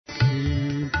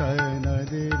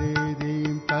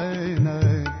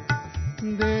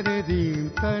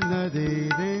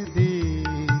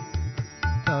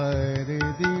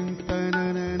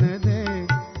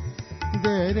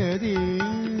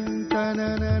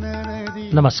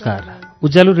नमस्कार।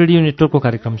 उज्यालो रेडियो नेटवर्कको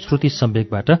कार्यक्रम श्रुति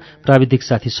सम्वेकबाट प्राविधिक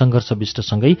साथी सङ्घर्ष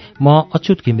विष्टसँगै म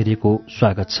अच्युत घिमिरेको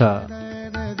स्वागत छ।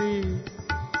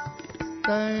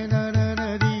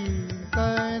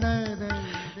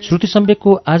 श्रुति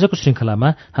सम्वेकको आजको श्रृङ्खलामा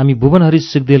हामी भुवनहरि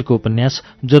सिग्देलको उपन्यास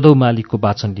जदौ मालिकको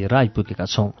वाचन लिएर आइपुगेका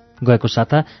छौं। गएको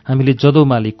साता हामीले जदौ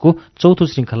मालिकको चौथो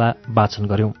श्रृङ्खला वाचन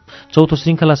गर्यौं। चौथो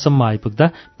श्रृङ्खलासम्म आइपुग्दा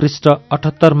पृष्ठ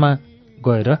 78 मा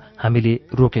गएर हामीले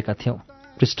रोकेका थियौं।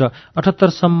 पृष्ठ 78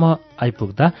 सम्म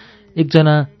आइपुग्दा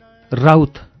एकजना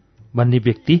राउत भन्ने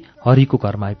व्यक्ति हरिको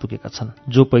घरमा आइपुगेका छन्,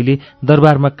 जो पहिले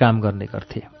दरबारमा काम गर्ने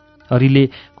गर्थे। हरिले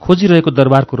खोजिरहेको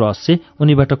दरबारको रहस्य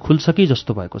उनीबाट खुल्छ कि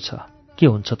जस्तो भएको छ। के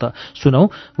हुन्छ त सुनौ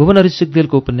भुवनहरि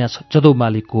सिग्देलको उपन्यास जदौ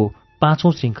मालिकको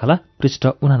 5औं श्रृङ्खला पृष्ठ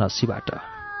 79 बाट।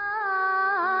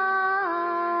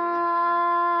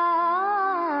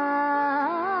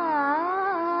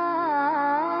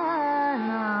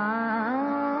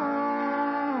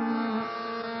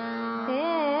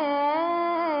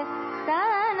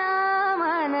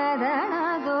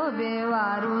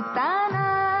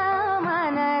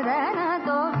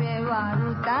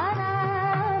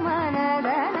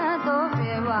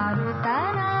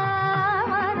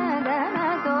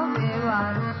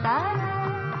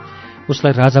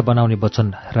 उसलाई राजा बनाउने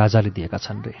वचन राजाले दिएका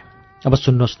छन् रे। अब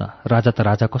सुन्नुहोस् न, राजा त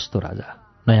राजा कस्तो राजा।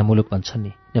 नयाँ मुलुक भन्छन्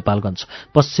नि,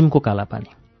 नेपालगञ्ज पश्चिमको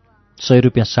कालापानी। 100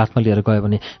 रुपियाँ साथमा लिएर गयो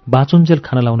भने बाँचुन्जेल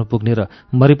खाना लाउनु पुग्ने र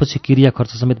मरेपछि क्रिया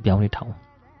खर्च समेत भ्याउने ठाउँ।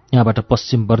 यहाँबाट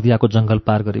पश्चिम बर्दियाको जंगल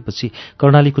पार गरेपछि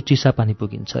कर्णालीको चिसापानी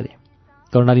पुगिन्छ रे।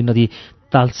 कर्णाली नदी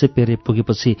तालसे पेरे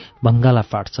पुगेपछि बङ्गाला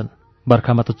फाट्छन्।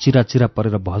 बर्खामा त चिरा चिरा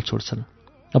परेर भल छोड्छन्।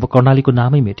 अब कर्णालीको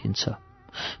नामै मेटिन्छ।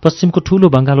 पश्चिमको ठूलो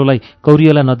बङ्गालोलाई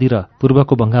कौरियला नदी र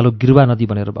पूर्वको बङ्गालो गिरवा नदी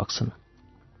भनेर बग्छन्।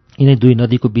 यिनै दुई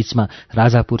नदीको बीचमा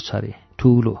राजापुर छ रे,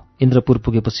 ठूलो। इन्द्रपुर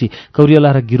पुगेपछि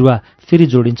कौरियला र गिरवा फेरि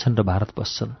जोडिन्छन् र भारत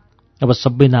बस्छन्। अब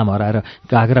सबै नाम हराएर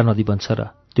गागरा नदी बन्छ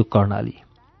र त्यो कर्णाली।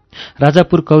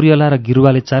 राजापुर, कौरियला र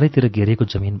गिरवाले चारैतिर घेरेको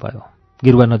जमिन भयो।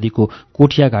 गिरवा नदीको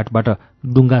कोठिया घाटबाट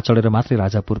डुङ्गा चढेर मात्रै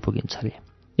राजापुर पुगिन्छ रे।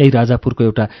 यही राजापुरको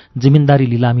एउटा जिमिनदारी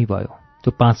लिलामी भयो।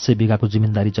 त्यो 500 बिघाको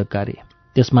जिमिनदारी जग्गा रे।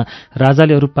 त्यसमा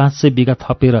राजाले अरू 500 बिघा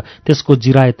थपेर त्यसको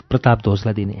जिरायत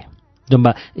प्रतापध्वजलाई दिने।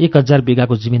 जम्मा 1000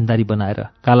 बिघाको जिमिनदारी बनाएर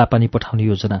कालापानी पठाउने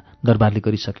योजना दरबारले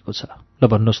गरिसकेको छ।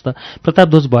 ल भन्नुहोस् त,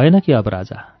 प्रतापध्वज भएन कि अब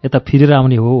राजा? यता फिरेर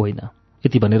आउने हो होइन?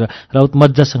 यति भनेर राउत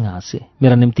मज्जासँग हाँसे।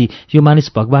 मेरा निम्ति यो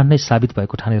मानिस भगवान नै साबित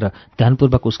भएको ठानेर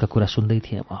ध्यानपूर्वक उसका कुरा सुन्दै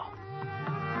थिएँ म।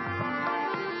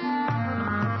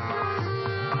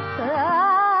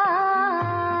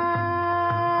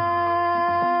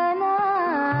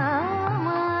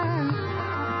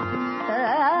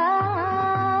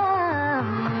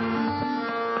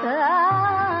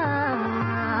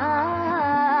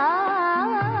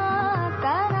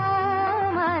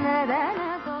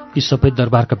 यी सबै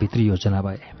दरबारका भित्री योजना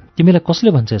भए। तिमीलाई कसले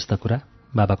भन्छ यस्ता कुरा?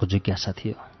 बाबाको जिज्ञासा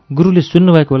थियो। गुरुले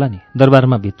सुन्नुभएको होला नि,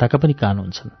 दरबारमा भित्ताका पनि कान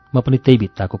हुन्छन्। म पनि त्यही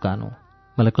भित्ताको कान हुँ।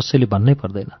 मलाई कसैले भन्नै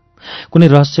पर्दैन। कुनै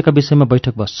रहस्यका विषयमा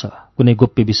बैठक बस्छ, कुनै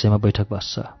गोप्य विषयमा बैठक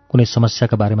बस्छ, कुनै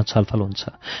समस्याका बारेमा छलफल हुन्छ।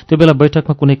 त्यो बेला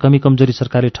बैठकमा कुनै कमी कमजोरी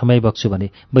सरकारले ठमाइ बक्स्यो भने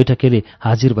बैठकीले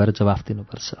हाजिर भएर जवाफ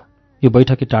दिनुपर्छ। यो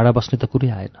बैठकी टाढा बस्ने त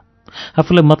कुरै आएन।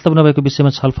 आफूलाई मतलब नभएको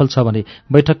विषयमा छलफल छ भने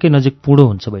बैठककै नजिक पुडो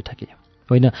हुन्छ बैठकी।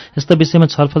 होइन, यस्ता विषयमा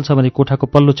छलफल छ भने कोठाको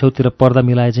पल्लो छेउतिर पर्दा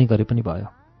मिलाए चाहिँ गरे पनि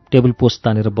भयो। टेबल पोस्ट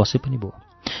तानेर बसे पनि भयो।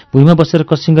 भुइँमा बसेर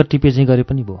कसिङ्गर टिपे चाहिँ गरे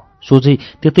पनि भयो।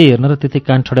 सोझै त्यतै हेर्न र त्यतै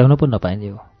कान ठड्याउन पनि नपाइने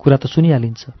हो। कुरा त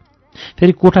सुनिहालिन्छ।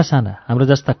 फेरि कोठा साना, हाम्रो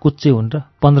जस्ता कुच्चे हुन् र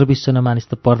 15-20 जना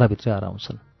मानिस त पर्दाभित्रै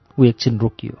हराउँछन्। ऊ एकछिन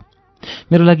रोकियो।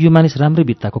 मेरो लागि यो मानिस राम्रै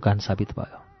भित्ताको कान साबित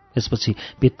भयो।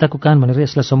 यसपछि भित्ताको कान भनेर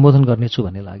यसलाई सम्बोधन गर्नेछु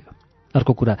भन्ने लाग्यो।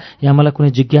 अर्को कुरा, यहाँ मलाई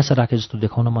कुनै जिज्ञासा राखे जस्तो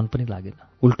देखाउन मन पनि लागेन।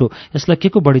 उल्टो यसलाई के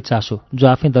को बढी चासो जो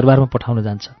आफै दरबारमा पठाउन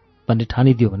जान्छ भन्ने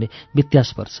ठानिदियो भने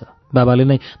व्यत्यास पर्छ। बाबाले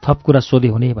नै थप कुरा सोधे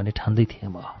हुने भन्ने ठान्दै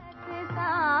थिएँ म।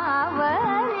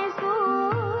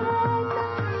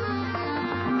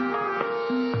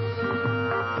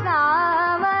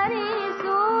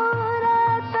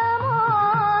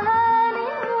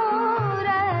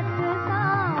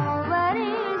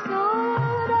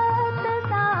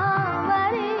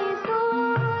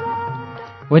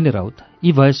 होइन राउत,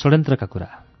 यी भए षड्यन्त्रका कुरा।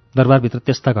 दरबारभित्र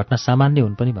त्यस्ता घटना सामान्य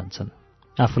हुन् पनि भन्छन्।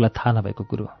 आफूलाई थाहा नभएको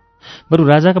कुरो। बरु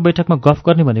राजाका बैठकमा गफ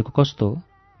गर्ने भनेको कस्तो हो?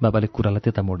 बाबाले कुरालाई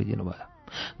त्यता मोडिदिनु भयो।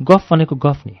 गफ भनेको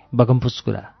गफ नि, बगमफुस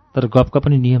कुरा। तर गफका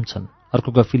पनि नियम छन्।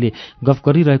 अर्को गफीले गफ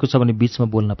गरिरहेको छ भने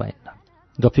बीचमा बोल्न पाइन्न।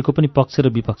 गफीको पनि पक्ष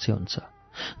र विपक्ष हुन्छ।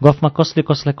 गफमा कसले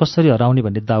कसलाई कसरी हराउने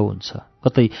भन्ने दाउ हुन्छ।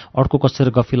 कतै अर्को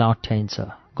कसेर गफीलाई अठ्याइन्छ।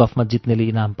 गफमा जित्नेले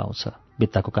इनाम पाउँछ।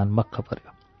 भित्ताको कान मक्ख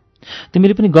पर्यो।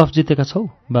 तिमीले पनि गफ जितेका छौ?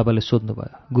 बाबाले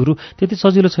सोध्नुभयो। गुरु, त्यति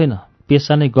सजिलो छैन।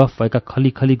 पेसा नै गफ भएका खली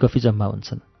खली गफी जम्मा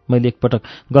हुन्छन्। मैले एकपटक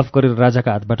गफ गरेर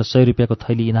राजाका हातबाट 100 रुपियाँको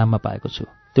थैली इनाममा पाएको छु।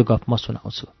 त्यो गफ म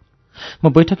सुनाउँछु।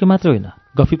 म बैठकी मात्र होइन,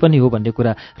 गफी पनि हो भन्ने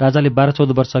कुरा राजाले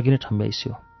 12-14 वर्ष अघि नै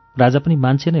ठम्ब्याइस्यो। राजा पनि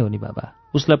मान्छे नै हो नि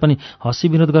बाबा। उसलाई पनि हँसी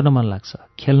विनोद गर्न मन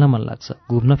लाग्छ, खेल्न मन लाग्छ,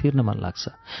 घुम्न फिर्न मन लाग्छ,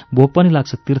 भोक पनि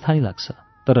लाग्छ, तीर्था नि लाग्छ।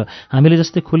 तर हामीले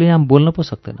जस्तै खुलेआम बोल्न पो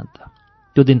सक्दैनन् त।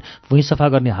 त्यो दिन भुइँ सफा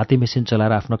गर्ने हाते मेसिन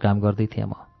चलाएर आफ्नो काम गर्दै थिएँ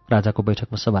म। राजाको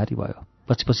बैठकमा सवारी भयो।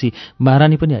 पछि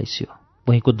महारानी पनि आइस्यो।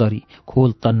 भुइँको दरी,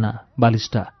 खोल, तन्ना,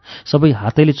 बालिस्टा सबै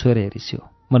हातैले छोएर हेरिस्यो।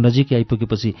 म नजिकै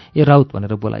आइपुगेपछि ए राउत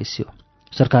भनेर बोलाइस्यो।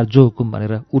 सरकार जो हुकुम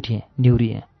भनेर उठेँ,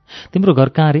 निहुरिएँ। तिम्रो घर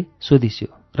कहाँ रे? सोधिस्यो।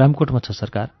 रामकोटमा छ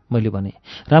सरकार। मैले भने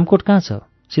रामकोट कहाँ छ?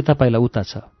 सीतापाइला उता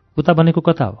छ। उता भनेको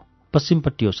कता हो?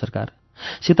 पश्चिमपट्टि हो सरकार।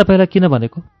 सीतापाइला किन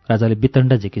भनेको? राजाले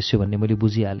बितण्डा झिकिस्यो भन्ने मैले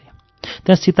बुझिहालेँ।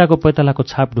 त्यहाँ सीताको पैतालाको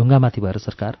छाप ढुङ्गामाथि भएर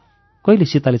सरकार। कहिले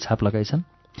सीताले छाप लगाइछन्?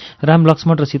 राम,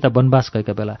 लक्ष्मण र सीता वनवास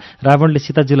गएका बेला रावणले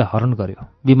सीताजीलाई हरण गर्यो।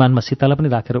 विमानमा सीतालाई पनि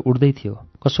राखेर उड्दै थियो।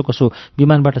 कसो कसो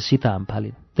विमानबाट सीता हाम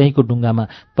फालिन्। त्यहीँको ढुङ्गामा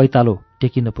पैतालो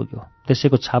टेकिन पुग्यो।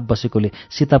 त्यसैको छाप बसेकोले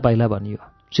सीतापाइला भनियो।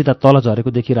 सीता तल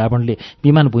झरेको देखि रावणले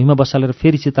विमान भुइँमा बसालेर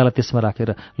फेरि सीतालाई त्यसमा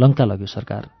राखेर लङ्का लग्यो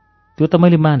सरकार। त्यो त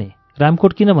मैले माने।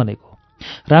 रामकोट किन भनेको?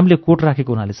 रामले कोट राखेको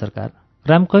हुनाले सरकार।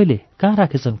 राम कहिले कहाँ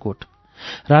राखेछन् कोट?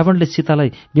 रावणले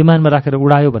सीतालाई विमानमा राखेर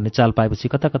उडायो भन्ने चाल पाएपछि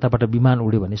कता कताबाट विमान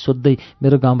उड्यो भन्ने सोध्दै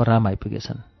मेरो गाउँमा राम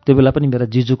आइपुगेछन्। त्यो बेला पनि मेरा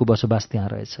जिजुको बसोबास त्यहाँ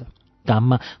रहेछ।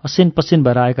 घाममा असिन पसिन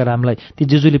भएर आएका रामलाई ती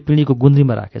जिजुले पिँढीको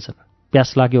गुन्द्रीमा राखेछन्।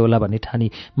 प्यास लाग्यो होला भन्ने ठानी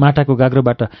माटाको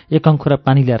गाग्रोबाट एक अंखुरा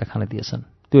पानी ल्याएर खान दिएछन्।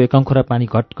 त्यो एक अंखुरा पानी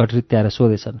घट रित्याएर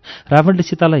सोधेछन्, रावणले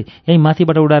सीतालाई यहीँ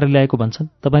माथिबाट उडाएर ल्याएको भन्छन्,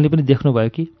 तपाईँले पनि देख्नुभयो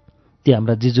कि? ती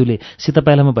हाम्रा जिजुले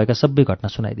सीतापाइलामा भएका सबै घटना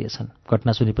सुनाइदिएछन्।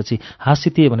 घटना सुनेपछि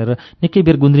हाँसिदिए भनेर निकै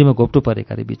बेर गुन्द्रीमा घोप्टो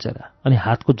परेका रे बिचरा। अनि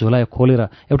हातको झोला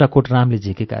खोलेर एउटा कोट रामले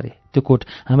झिकेका रे। त्यो कोट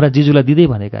हाम्रा जिजुलाई दिँदै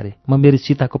भनेका रे, म मेरी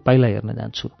सीताको पाइला हेर्न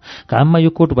जान्छु। घाममा यो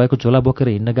कोट भएको झोला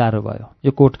बोकेर हिँड्न गाह्रो भयो।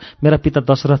 यो कोट मेरा पिता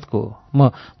दशरथको हो।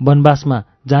 म वनवासमा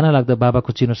जान लाग्दा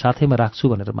बाबाको चिनो साथैमा राख्छु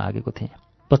भनेर मागेको थिएँ।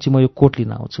 पछि म यो कोट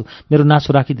लिन आउँछु, मेरो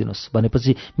नासो राखिदिनुहोस्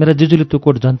भनेपछि मेरा जिजुले त्यो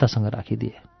कोट जनतासँग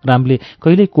राखिदिए। रामले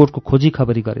कहिल्यै कोटको खोजी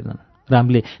खबरी गरेनन्।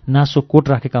 रामले नासो कोट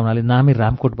राखेका हुनाले नामै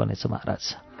रामकोट बनेछ महाराज।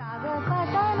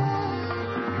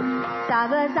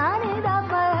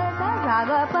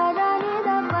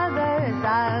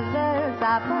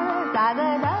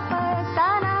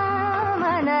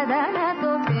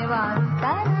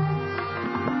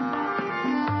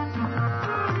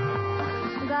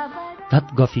 धत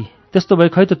गफी, त्यस्तो भए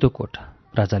खै त त्यो कोट?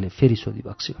 राजाले फेरि सोधी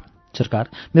बक्स्यो। सरकार,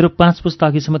 मेरो 5 पुस्ता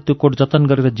अघिसम्म त्यो कोट जतन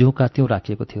गरेर जिउका त्यौँ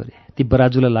राखिएको थियो अरे। ती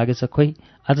बराजुलाई लागेछ खोइ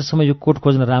आजसम्म यो कोट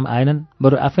खोज्न राम आएनन्,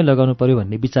 बरु आफै लगाउनु पर्यो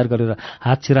भन्ने विचार गरेर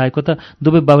हात छिराएको त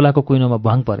दुवै बाउलाको कुइनोमा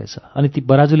भङ परेछ। अनि ती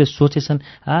बराजुले सोचेछन्,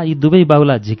 यी दुवै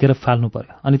बाउला झिकेर फाल्नु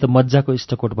पर्यो, अनि त मज्जाको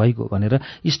इष्टकोट भइगयो भनेर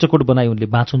इष्टकोट बनाई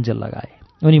उनले बाँचुन्जेल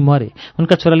लगाए। उनी मरे।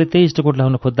 उनका छोराले त्यही इष्टकोट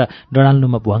लगाउन खोज्दा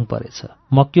डडाल्नुमा भङ परेछ।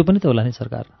 मक्यो पनि त होला नि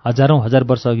सरकार, हजार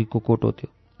वर्ष अघिको कोट हो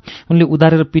त्यो। उनले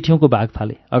उधारेर पिठ्यौँको भाग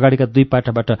फाले। अगाडिका 2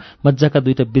 पाटाबाट मज्जाका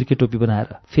 2टा बिर्के टोपी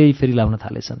बनाएर फेरि लाउन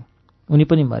थालेछन्। उनी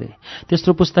पनि मरे।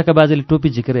 तेस्रो पुस्ताका बाजेले टोपी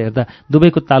झिकेर हेर्दा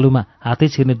दुवैको तालुमा हातै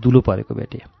छिर्ने दुलो परेको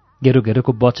भेटे।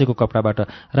 घेरोको बचेको कपडाबाट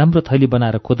राम्रो थैली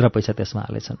बनाएर खुद्रा पैसा त्यसमा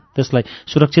हालेछन्। त्यसलाई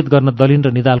सुरक्षित गर्न दलिन र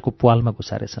निदालको प्वालमा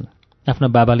घुसारेछन्। आफ्ना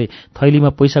बाबाले थैलीमा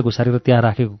पैसा घुसारेर त्यहाँ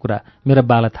राखेको कुरा मेरा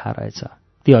बालाई थाहा रहेछ।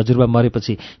 ती हजुरबा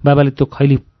मरेपछि बाबाले त्यो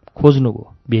खैली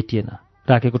खोज्नुभयो, भेटिएन।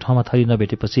 राखेको ठाउँमा थैली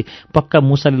नभेटेपछि पक्का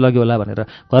मुसाले लग्यो होला भनेर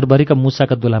घरभरिका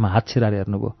मुसाका दुलामा हात छिराएर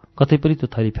हेर्नुभयो। कतै पनि त्यो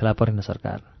थैली फेला परेन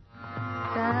सरकार।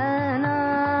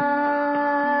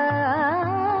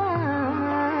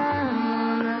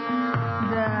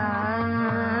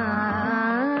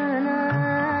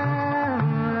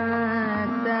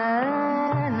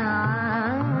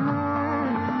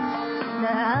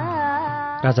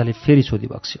 राजाले फेरि सोधी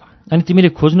बक्स्यो। अनि तिमीले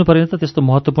खोज्नु परेन त त्यस्तो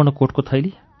महत्त्वपूर्ण कोटको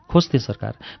थैली? खोज्थे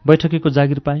सरकार। बैठकीको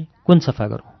जागिर पाएँ, कुन सफा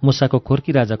गरौँ? मुसाको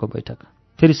खोर्की राजाको बैठक।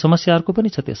 फेरि समस्या अर्को पनि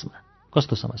छ त्यसमा।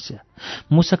 कस्तो समस्या?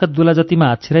 मुसाका दुला जतिमा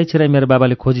हात छिराई मेरो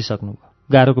बाबाले खोजिसक्नुभयो।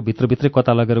 गारोको भित्रभित्रै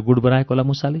कता लगेर गुड बनाएको होला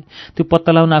मुसाले। त्यो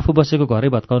पत्ता लाउन आफू बसेको घरै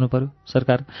भत्काउनु पर्यो।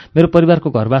 सरकार, मेरो परिवारको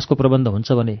घरवासको प्रबन्ध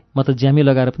हुन्छ भने म त ज्यामी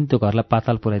लगाएर पनि त्यो घरलाई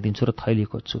पाताल पुर्याइदिन्छु र थैली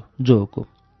खोज्छु, जो हुकुम।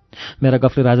 मेरा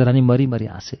गफले राजारानी मरी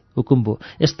हाँसे। हुकुम भो,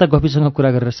 यस्ता गफीसँग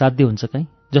कुरा गरेर साध्य हुन्छ कहीँ?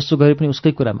 जसो गरे पनि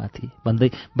उसकै कुरा माथि भन्दै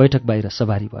बैठक बाहिर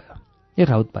सवारी भयो। ए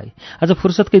राउत भाइ, आज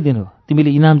फुर्सदकै दिन हो।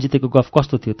 तिमीले इनाम जितेको गफ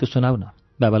कस्तो थियो त्यो सुनाउ न।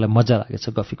 बाबालाई मजा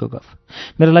लागेछ गफीको गफ।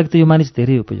 मेरो लागि त यो मानिस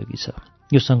धेरै उपयोगी छ।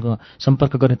 योसँग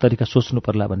सम्पर्क गर्ने तरिका सोच्नु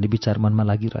पर्ला भन्ने विचार मनमा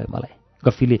लागिरह्यो मलाई।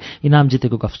 गफीले इनाम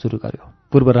जितेको गफ सुरु गर्यो।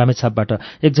 पूर्व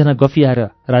रामेछापबाट एकजना गफी आएर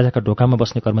राजाका ढोकामा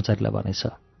बस्ने कर्मचारीलाई भनेछ,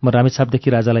 म रामेछापदेखि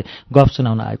राजालाई गफ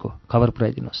सुनाउन आएको, खबर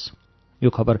पुर्याइदिनुहोस्। यो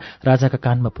खबर राजाका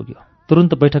कानमा पुग्यो।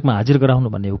 तुरुन्त बैठकमा हाजिर गराउनु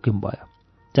भन्ने हुकुम भयो।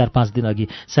 4-5 दिन अघि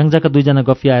स्याङ्जाका 2 जना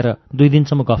गफी आएर 2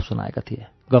 दिनसम्म गफ सुनाएका थिए।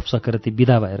 गफ सकेर ती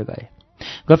बिदा भएर गए।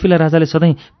 गफीलाई राजाले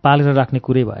सधैँ पालेर राख्ने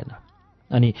कुरै भएन।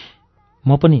 अनि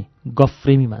म पनि गफ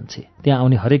प्रेमी मान्छे। त्यहाँ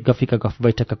आउने हरेक गफीका गफ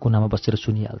बैठकका कुनामा बसेर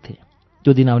सुनिहाल्थे।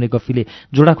 त्यो दिन आउने गफीले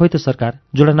जोडा खोइ त सरकार,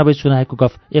 जोडा नभई सुनाएको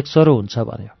गफ 1 सरो हुन्छ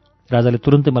भन्यो। राजाले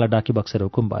तुरुन्तै मलाई डाकी बक्सेर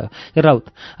हुकुम भयो, ए राउत,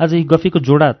 आज यी गफीको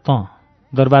जोडा त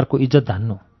दरबारको इज्जत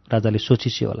धान्नु। राजाले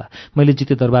सोचिसी होला, मैले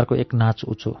जिते दरबारको 1 नाच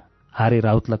उचो, हारे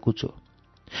राउतलाई कुचो।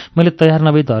 मैले तयार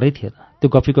नभई धरै थिएन। त्यो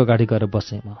गफीको अगाडि गएर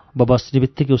बसेँ म। बस्ने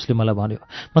बित्तिकै उसले मलाई भन्यो,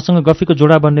 मसँग गफीको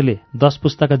जोडा बन्नेले 10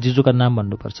 पुस्ताका जिजुका नाम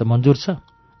भन्नुपर्छ, मन्जुर छ?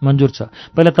 मन्जुर छ,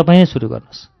 पहिला तपाईँ नै सुरु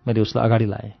गर्नुहोस्। मैले उसलाई अगाडि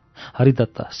लाएँ।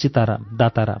 हरिदत्त, सीताराम,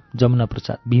 दाताराम, जमुना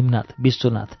प्रसाद, भीमनाथ,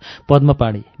 विश्वनाथ,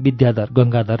 पद्मपाणी, विद्याधर,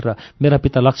 गंगाधर र मेरा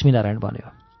पिता लक्ष्मीनारायण भन्यो।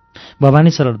 भवानी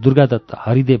शरण, दुर्गादत्त,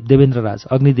 हरिदेव, देवेन्द्रराज,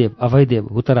 अग्निदेव, अभयदेव,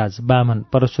 हुतराज, वामन,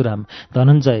 परशुराम,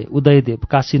 धनञ्जय, उदयदेव,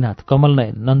 काशीनाथ,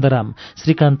 कमलनयन, नन्दराम,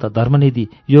 श्रीकान्त, धर्मनिधि,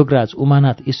 योगराज,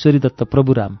 उमानाथ, ईश्वरीदत्त,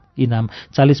 प्रभुराम। यी नाम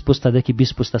 40 पुस्तादेखि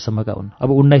 20 पुस्तासम्मका हुन्। अब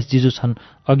 19 जिजु छन्,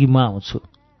 अघि म आउँछु।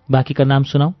 बाँकीका नाम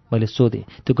सुनाऊ? मैले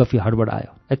सोधेँ। त्यो गफी हडबड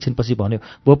आयो। एकछिनपछि भन्यो,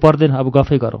 भो पर्दैन, अब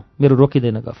गफै गरौँ, मेरो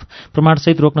रोकिँदैन गफ।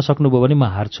 प्रमाणसहित रोक्न सक्नुभयो भने म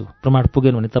हार्छु, प्रमाण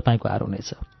पुगेन भने तपाईँको हार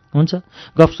हुनेछ। हुन्छ,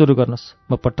 गफ सुरु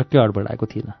गर्नुहोस्। म पटक्कै हडबडाएको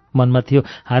थिइनँ। मनमा थियो,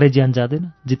 हारे ज्यान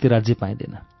जाँदैन, जिते राज्य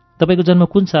पाइँदैन। तपाईँको जन्म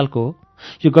कुन सालको हो?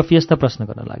 यो गफी यस्ता प्रश्न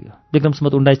गर्न लाग्यो। विक्रम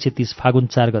सम्वत 1930 फागुन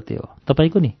 4 गते हो।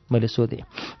 तपाईँको नि? मैले सोधेँ।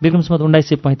 विक्रम सम्वत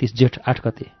 1935 जेठ 8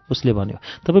 गते। उसले भन्यो,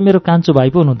 तपाईँ मेरो कान्छो भाइ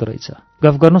पो हुनुहुँदो रहेछ।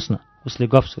 गफ गर्नुहोस् न। उसले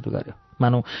गफ सुरु गर्यो।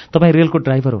 मानौ तपाईँ रेलको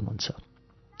ड्राइभर हुनुहुन्छ।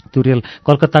 त्यो रेल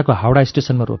कलकत्ताको हावडा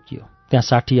स्टेसनमा रोकियो। त्यहाँ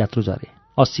 60 यात्रु झरे,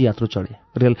 80 यात्रु चढे।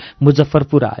 रेल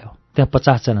मुजफ्फरपुर आयो। त्यहाँ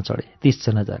 50 जना चढे, 30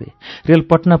 जना झरे। रेल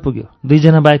पटना पुग्यो। 2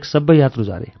 जना बाहेक सबै यात्रु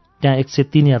झरे। त्यहाँ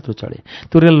 103 यात्रु चढे।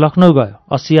 त्यो रेल लखनऊ गयो।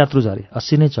 80 यात्रु झरे,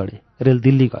 80 नै चढे। रेल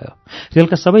दिल्ली गयो।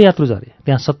 रेलका सबै यात्रु झरे।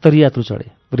 त्यहाँ 70 यात्रु चढे।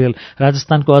 रेल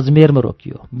राजस्थानको अजमेरमा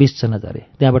रोकियो। 20 जना झरे।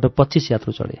 त्यहाँबाट 25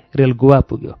 यात्रु चढे। रेल गोवा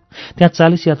पुग्यो। त्यहाँ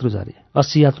 40 यात्रु झरे,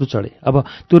 80 यात्रु चढे। अब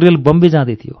त्यो रेल बम्बे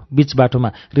जाँदै थियो। बीच बाटोमा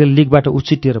रेल लिकबाट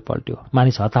उछिटिएर पल्ट्यो।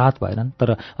 मानिस हताहत भएनन्,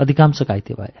 तर अधिकांश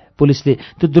घाइते भए। पुलिसले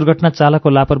त्यो दुर्घटना चालकको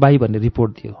लापरवाही भन्ने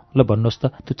रिपोर्ट दियो। ल भन्नुहोस्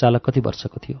त, त्यो चालक कति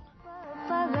वर्षको थियो?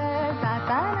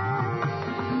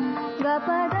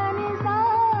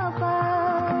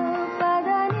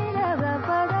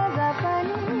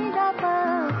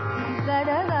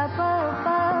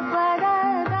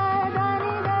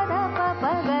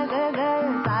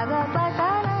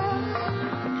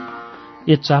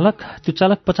 त्यो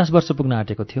चालक 50 वर्ष पुग्न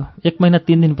आँटेको थियो। 1 महिना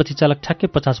 3 दिनपछि चालक ठ्याक्कै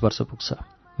 50 वर्ष पुग्छ।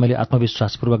 मैले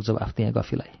आत्मविश्वासपूर्वक जवाफ दिएँ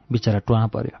गफीलाई। बिचरा टुवा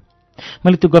पर्यो।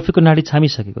 मैले त्यो गफीको नाडी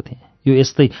छामिसकेको थिएँ। यो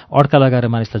यस्तै अड्का लगाएर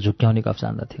मानिसलाई झुक्क्याउने गफ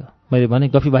जान्दथ्यो। मैले भने,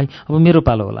 गफी भाइ, अब मेरो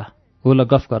पालो होला। हो, ल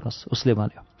गफ गर्नुहोस्। उसले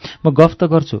भन्यो, म गफ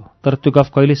त गर्छु, तर त्यो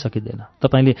गफ कहिल्यै सकिँदैन।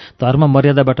 तपाईँले धर्म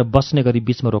मर्यादाबाट बस्ने गरी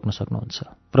बीचमा रोक्न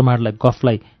सक्नुहुन्छ। प्रमाणलाई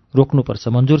गफलाई रोक्नुपर्छ,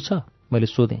 मन्जुर छ? मैले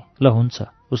सोधेँ। ल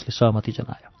हुन्छ। उसले सहमति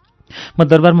जनायो। म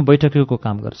दरबारमा बैठकको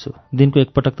काम गर्छु। दिनको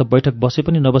एकपटक त बैठक बसे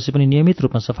पनि नबसे पनि नियमित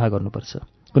रूपमा सफा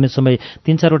गर्नुपर्छ। कुनै समय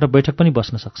 3-4 वटा बैठक पनि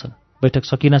बस्न सक्छन्। बैठक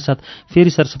सकिनासाथ फेरि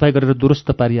सरसफाई गरेर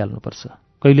दुरुस्त पारिहाल्नुपर्छ।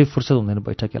 कहिल्यै फुर्सद हुँदैन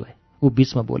बैठकलाई। ऊ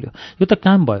बीचमा बोल्यो, यो त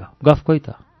काम भयो, गफ कोही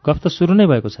त? गफ त सुरु नै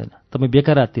भएको छैन। तपाईँ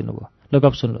बेकार आत्तिनुभयो। ल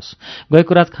गफ सुन्नुहोस्।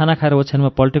 गएको रात खाना खाएर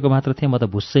ओछ्यानमा पल्टेको मात्र थिएँ, म त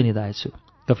भुस्सै निधाएछु।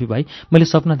 गफी भाइ, मैले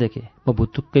सपना देखेँ, म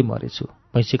भुत्तुक्कै मरेछु।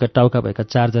 भैँसीका टाउका भएका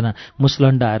 4 जना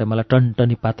मुसलन्डा आएर मलाई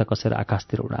टनटनी पाता कसेर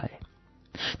आकाशतिर उडाए।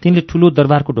 तिनले ठूलो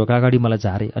दरबारको ढोका अगाडि मलाई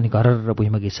झारे अनि घरर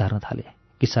भुइँमा घिसार्न थाले।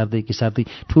 घिसार्दै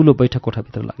ठूलो बैठक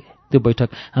कोठाभित्र लगे। त्यो बैठक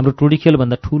हाम्रो टुडी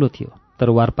खेलभन्दा ठूलो थियो, तर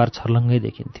वारपार छर्लङ्गै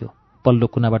देखिन्थ्यो। पल्लो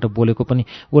कुनाबाट बोलेको पनि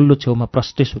ओल्लो छेउमा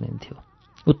प्रष्टै सुनिन्थ्यो।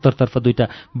 उत्तरतर्फ 2टा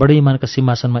बडै मानका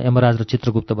सिंहासनमा यमराज र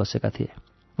चित्रगुप्त बसेका थिए।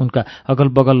 उनका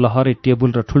अगल-बगल लहरै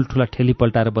टेबुल र ठूल्ठूला ठेली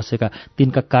पल्टाएर बसेका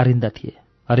 3का कारिन्दा थिए।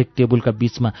 हरेक टेबुलका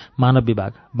बीचमा मानव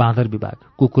विभाग, बाँदर विभाग,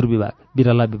 कुकुर विभाग,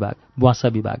 बिराला विभाग, बुवासा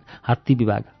विभाग, हात्ती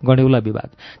विभाग, गणेउला विभाग,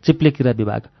 चिप्लेकिरा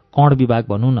विभाग, कण विभाग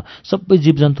भनौँ न, सबै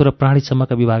जीवजन्तु र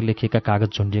प्राणीसम्मका विभाग लेखिएका कागज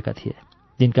झुन्डिएका थिए।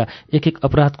 तिनका एक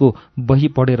अपराधको बही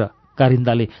पढेर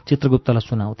कारिन्दाले चित्रगुप्तलाई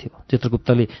सुनाउँथ्यो।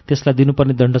 चित्रगुप्तले त्यसलाई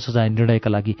दिनुपर्ने दण्ड सजाय निर्णयका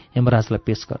लागि यमराजलाई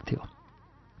पेश गर्थ्यो।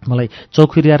 मलाई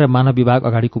चौखुरिया र मानव विभाग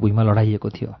अगाडिको भुइँमा लडाइएको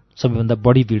थियो। सबैभन्दा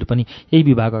बढी भिड पनि यही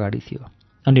विभाग अगाडि थियो।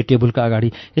 अन्य टेबुलका अगाडि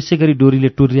यसै गरी डोरीले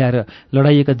टुर्याएर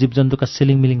लडाइएका जीवजन्तुका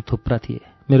सिलिङमिलिङ थुप्रा थिए।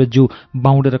 मेरो जिउ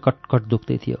बाउडेर कटकट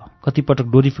दुख्दै थियो। कतिपटक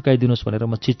डोरी फुकाइदिनुहोस् भनेर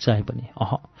म चिच्चाएँ पनि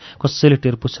कसैले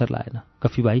टेर पुच्छर लाएन।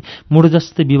 कफी भाइ मुड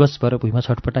जस्तै विवश भएर भुइँमा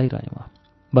छटपटाइरहेँ म।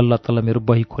 बल्ल तल्ल मेरो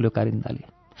बही खोल्यो कारिन्दाले।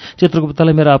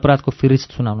 चित्रगुप्तलाई मेरो अपराधको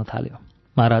फिरिस्त सुनाउन थाल्यो।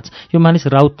 महाराज, यो मानिस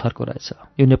राउत थरको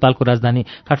रहेछ। यो नेपालको राजधानी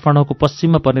काठमाडौँको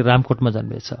पश्चिममा पर्ने रामकोटमा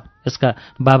जन्मेछ। यसका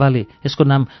बाबाले यसको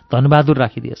नाम धनबहादुर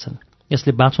राखिदिएछन्।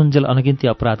 यसले बाँचुन्जेल अनगिन्ती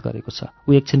अपराध गरेको छ।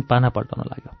 ऊ एकछिन पाना पल्टाउन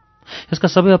लाग्यो। यसका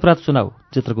सबै अपराध सुनाऊ,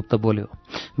 चित्रगुप्त बोल्यो।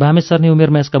 बामे सर्ने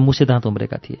उमेरमा यसका मुसे दाँत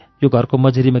उम्रेका थिए। यो घरको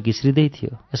मझिरीमा घिस्रिँदै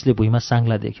थियो। यसले भुइँमा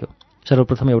साङ्ला देख्यो।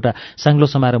 सर्वप्रथम एउटा साङ्लो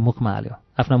समाएर मुखमा हाल्यो।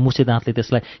 आफ्ना मुसे दाँतले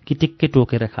त्यसलाई किटिक्कै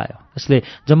टोकेर खायो।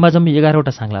 यसले जम्माजम्मी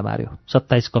 11वटा साङ्ला मार्यो,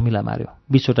 27 कमिला मार्यो,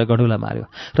 20वटा गडुला मार्यो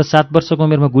र 7 वर्षको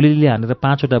उमेरमा गुलिले हानेर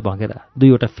 5वटा भँगेरा,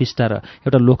 2वटा फिस्टा र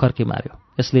एउटा लोखर्के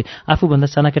मार्यो। यसले आफूभन्दा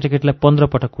साना केटाकेटीलाई 15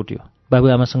 पटक कुट्यो।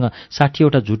 बाबुआमासँग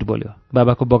 60वटा झुट बोल्यो।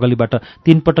 बाबाको बगलीबाट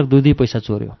 3 पटक 2-2 पैसा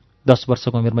चोर्यो। 10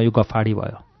 वर्षको उमेरमा यो गफाडी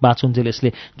भयो। बाँचुन्जेल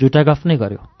यसले झुटा गफ नै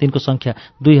गर्यो। तिनको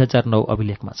सङ्ख्या 2009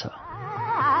 अभिलेखमा छ।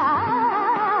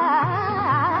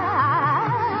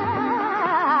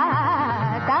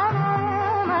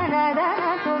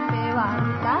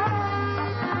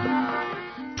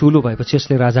 ठूलो भएपछि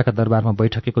यसले राजाका दरबारमा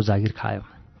बैठकेको जागिर खायो।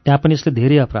 त्यहाँ पनि यसले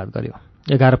धेरै अपराध गर्यो।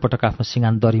 11 पटक आफ्नो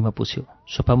सिँगान दरीमा पुछ्यो।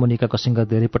 सोफामुनिका कसिङ्गा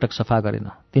धेरै पटक सफा गरेन।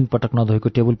 3 पटक नधोएको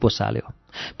टेबुल पोसाल्यो।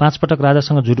 5 पटक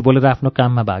राजासँग झुट बोलेर आफ्नो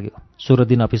काममा भाग्यो। 16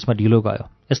 दिन अफिसमा ढिलो गयो।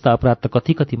 यस्ता अपराध त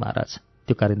कति कति महाराज।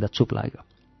 त्यो कारिन्दा चुप लाग्यो।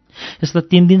 यसलाई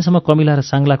 3 दिनसम्म कमिला र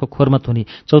साङ्लाको खोरमा थुनी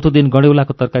 4थो दिन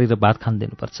गडेउलाको तरकारी र भात खान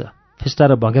दिनुपर्छ। फिस्टा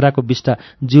र भँगेराको बिस्टा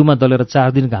जिउमा दलेर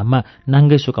 4 दिन घाममा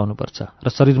नाङ्गै सुकाउनुपर्छ र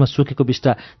शरीरमा सुकेको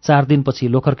बिस्टा 4 दिनपछि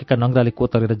लोखर्केका नङ्ग्राले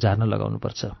कोतरेर झार्न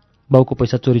लगाउनुपर्छ। बाउको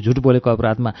पैसा चोरी झुट बोलेको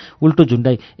अपराधमा उल्टो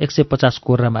झुन्डाई 150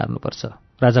 कोर्रा मार्नुपर्छ।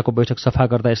 राजाको बैठक सफा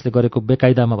गर्दा यसले गरेको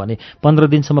बेकायदामा भने 15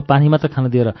 दिनसम्म पानी मात्र खान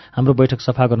दिएर हाम्रो बैठक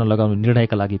सफा गर्न लगाउनु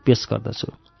निर्णयका लागि पेश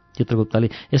गर्दछु।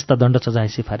 चित्रगुप्तले यस्ता दण्ड सजाय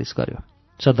सिफारिस गर्यो।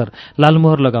 सदर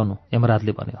लालमोहर लगाउनु,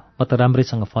 यमराजले भन्यो। म त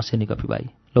राम्रैसँग फँसे नि गफी भाइ।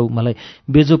 लौ मलाई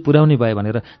बेजो पुर्याउने भयो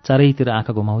भनेर चारैतिर आँखा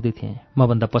घुमाउँदै थिएँ।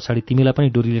 मभन्दा पछाडि तिमीलाई पनि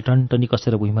डोरीले टनटनी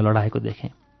कसेर भुइँमा लडाएको देखेँ।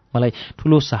 मलाई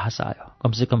ठुलो साहस आयो।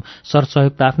 कमसेकम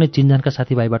सरसहयोग त आफ्नै चिन्जानका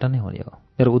साथीभाइबाट नै हुने हो।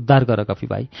 मेरो उद्धार गर गफी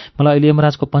भाइ। मलाई अहिले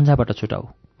यमराजको पन्जाबाट छुटाऊ।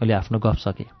 मैले आफ्नो गफ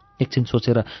सकेँ। एकछिन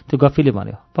सोचेर त्यो गफीले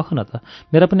भन्यो, पख न त,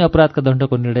 मेरा पनि अपराधका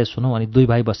दण्डको निर्णय सुनौ अनि 2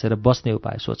 भाइ बसेर बस्ने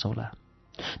उपाय सोचौँला।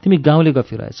 तिमी गाउँले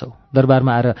गफी रहेछौ।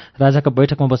 दरबारमा आएर राजाका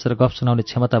बैठकमा बसेर गफ सुनाउने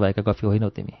क्षमता भएका गफी होइनौ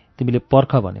तिमी। तिमीले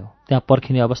पर्ख भन्यौ, त्यहाँ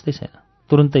पर्खिने अवस्थै छैन।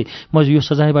 तुरुन्तै म यो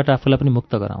सजायबाट आफूलाई पनि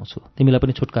मुक्त गराउँछु। तिमीलाई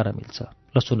पनि छुटकारा मिल्छ।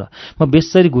 ल सुन, म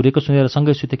बेसरी घुरेको सुनेर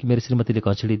सँगै सुतेकी मेरो श्रीमतीले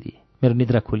घचिडी दिए। मेरो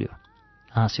निद्रा खुल्यो।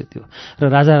 हाँस्यो त्यो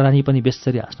र राजा रानी पनि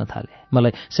बेसरी हाँस्न थाले।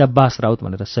 मलाई स्याबास राउत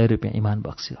भनेर 100 रुपियाँ इमान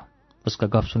बक्स्यो। उसका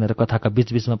गफ सुनेर कथाका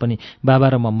बीचबीचमा पनि बाबा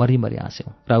र म मरी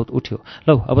हाँस्यौँ। राउत उठ्यो।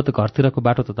 लौ अब त घरतिरको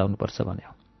बाटो तताउनुपर्छ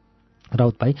भन्यो।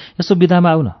 राउत भाइ, यसो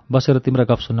बिदामा आऊ न, बसेर तिम्रो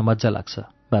गफ सुन्न मजा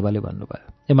लाग्छ, बाबाले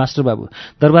भन्नुभयो। ए मास्टर बाबु,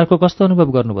 दरबारको कस्तो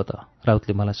अनुभव गर्नुभयो त?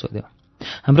 राउतले मलाई सोध्यो।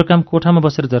 हाम्रो काम कोठामा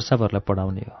बसेर जर्साभरलाई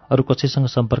पढाउने हो। अरू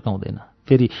कसैसँग सम्पर्क हुँदैन।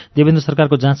 फेरि देवेन्द्र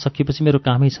सरकारको जाँच सकिएपछि मेरो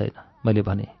कामै छैन, मैले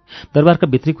भने। दरबारका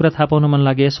भित्री कुरा थाहा पाउन मन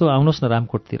लागे यसो आउनुहोस् न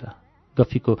रामकोटतिर।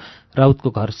 गफीको राउतको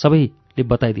घर सबैले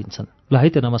बताइदिन्छन्। ल है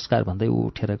त नमस्कार भन्दै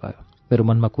ऊ उठेर गयो। मेरो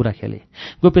मनमा कुरा खेले।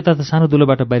 गोप्यता त सानो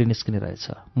दुलोबाट बाहिर निस्किने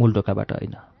रहेछ, मूल ढोकाबाट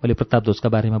होइन। मैले प्रतापध्वजका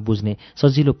बारेमा बुझ्ने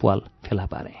सजिलो प्वाल फेला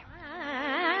पारेँ।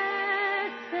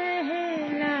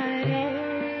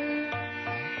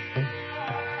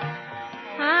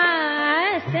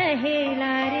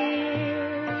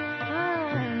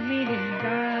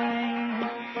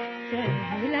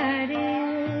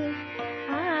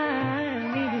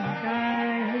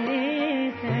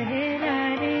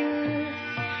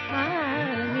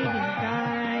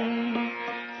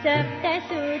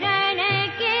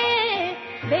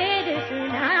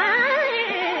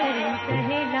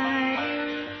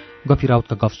 गफी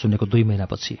राउतका गफ सुनेको 2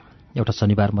 महिनापछि एउटा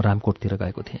शनिबार म रामकोटतिर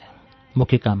गएको थिएँ।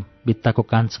 मुख्य काम भित्ताको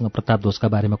कानसँग प्रतापध्वजका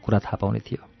बारेमा कुरा थाहा पाउने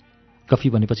थियो। गफी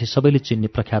भनेपछि सबैले चिन्ने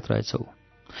प्रख्यात रहेछ ऊ।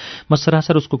 म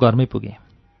सरासर उसको घरमै पुगेँ।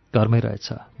 घरमै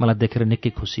रहेछ। मलाई देखेर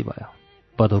निकै खुसी भयो।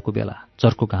 बधौको बेला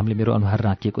चर्को घामले मेरो अनुहार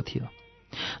राँकिएको थियो।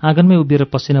 आँगनमै उभिएर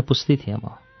पसिना पुस्दै थिएँ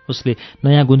म। उसले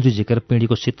नयाँ गुन्जी झिकेर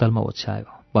पिँढीको शीतलमा ओछ्यायो।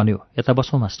 भन्यो, यता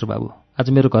बसौँ मास्टर बाबु, आज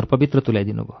मेरो घर पवित्र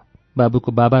तुल्याइदिनु भयो।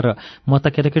 बाबुको बाबा र म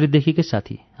त केटाकेटीदेखिकै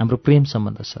साथी। हाम्रो प्रेम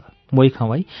सम्बन्ध छ। मोही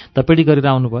खाउँ है, तपेडी गरेर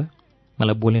आउनुभयो।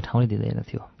 मलाई बोल्ने ठाउँ नै दिँदैन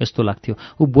थियो। यस्तो लाग्थ्यो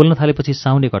ऊ बोल्न थालेपछि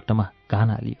साउने घट्टमा घान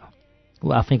हालियो।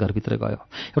 ऊ आफ्नै घरभित्र गयो।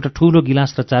 एउटा ठुलो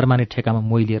गिलास र 4 माने ठेकामा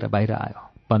मोही लिएर बाहिर आयो।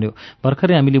 भन्यो,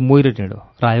 भर्खरै हामीले मोही र ढिँडो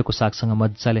रायोको सागसँग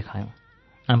मजाले खायौँ।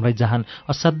 हामीलाई जहान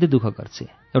असाध्यै दुःख गर्छे।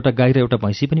 एउटा गाई र एउटा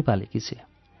भैँसी पनि पालेकी छे।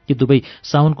 यी दुवै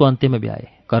साउनको अन्त्यमा भ्याए।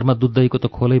 घरमा दुध दहीको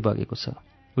त खोलै बगेको छ।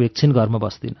 ऊ एकछिन घरमा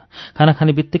बस्दिन। खाना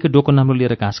खाने बित्तिकै डोको नाम्लो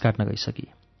लिएर घाँस काट्न गइसकी।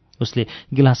 उसले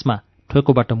गिलासमा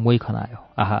ठोकोबाट मोही खनायो।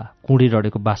 आहा, कुँडी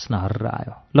डढेको बास्ना हर्र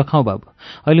आयो। ल खाऊ बाबु,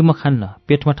 अहिले म खान्न,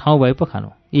 पेटमा ठाउँ भए पो खानु।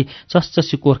 यी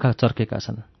चसचसी कोर्खा चर्केका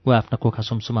छन्। ऊ आफ्ना कोखा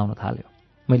सुमसुमाउन थाल्यो।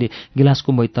 मैले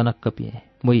गिलासको मोही तनक्क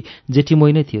पिएँ। मोही जेठी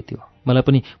मोही नै थियो त्यो। मलाई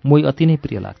पनि मोही अति नै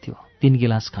प्रिय लाग्थ्यो। 3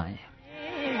 गिलास खाएँ।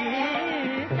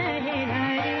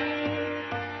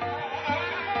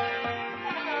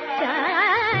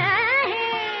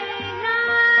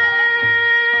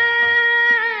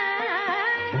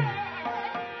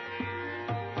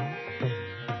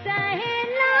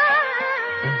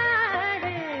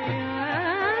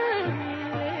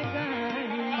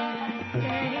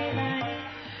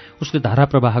 उसले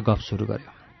धाराप्रवाह गफ सुरु गर्यो।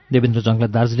 देवेन्द्र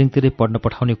जङलाई दार्जिलिङतिरै पढ्न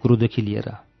पठाउने कुरोदेखि लिएर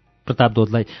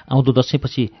प्रतापदोदलाई आउँदो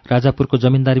दशैंपछि राजापुरको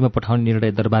जमिनदारीमा पठाउने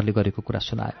निर्णय दरबारले गरेको कुरा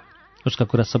सुनायो। उसका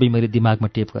कुरा सबै मैले दिमागमा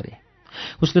टेप गरेँ।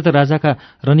 उसले त राजाका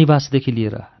रनिवासदेखि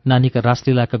लिएर नानीका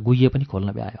रासलीलाका गुह्य पनि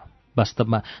खोल्न भ्यायो।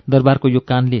 वास्तवमा दरबारको यो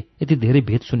कानले यति धेरै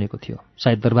भेद सुनेको थियो,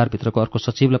 सायद दरबारभित्रको अर्को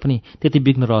सचिवलाई पनि त्यति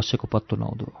विघ्न रहस्यको पत्तो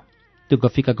नहुँदो। त्यो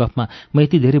गफीका गफमा म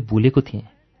यति धेरै भुलेको थिएँ,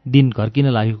 दिन घर्किन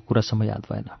लागेको कुरासम्म याद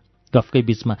भएन। गफकै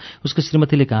बीचमा उसको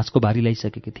श्रीमतीले घाँसको भारी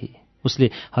ल्याइसकेकी थिए। उसले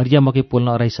हरिया मकै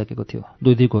पोल्न अराइसकेको थियो।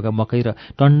 दुई घोगा मकै र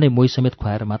टन्नै मोही समेत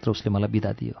खुवाएर मात्र उसले मलाई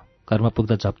बिदा दियो। घरमा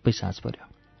पुग्दा झप्पै साँझ पर्यो।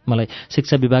 मलाई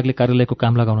शिक्षा विभागले कार्यालयको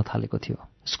काम लगाउन थालेको थियो।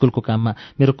 स्कुलको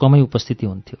काममा मेरो कमै उपस्थिति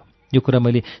हुन्थ्यो। यो कुरा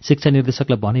मैले शिक्षा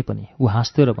निर्देशकलाई भने पनि ऊ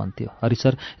हाँस्थ्यो र भन्थ्यो, हरि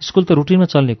सर, स्कुल त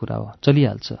रुटिनमा चल्ने कुरा हो,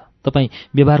 चलिहाल्छ।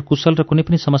 तपाईँ व्यवहार कुशल र कुनै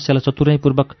पनि समस्यालाई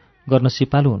चतुर्याइपूर्वक गर्न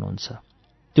सिपालु हुनुहुन्छ।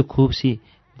 त्यो खुसी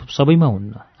सबैमा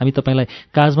हुन्न। हामी तपाईँलाई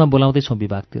काजमा बोलाउँदैछौँ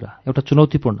विभागतिर। एउटा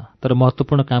चुनौतीपूर्ण तर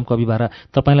महत्त्वपूर्ण कामको अभिभारा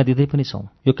तपाईँलाई दिँदै पनि छौँ।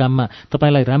 यो काममा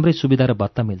तपाईँलाई राम्रै सुविधा र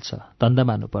भत्ता मिल्छ, धन्दा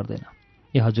मान्नु पर्दैन।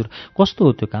 ए हजुर, कस्तो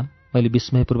हो त्यो काम? मैले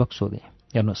विस्मयपूर्वक सोधेँ।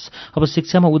 हेर्नुहोस्, अब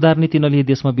शिक्षामा उदारनीति नलिए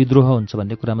देशमा विद्रोह हुन्छ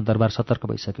भन्ने कुरामा दरबार सतर्क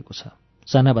भइसकेको छ।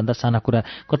 सानाभन्दा साना कुरा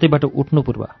कतैबाट उठ्नु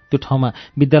पूर्व त्यो ठाउँमा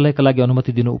विद्यालयका लागि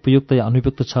अनुमति दिनु उपयुक्त या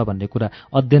अनुपयुक्त छ भन्ने कुरा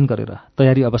अध्ययन गरेर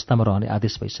तयारी अवस्थामा रहने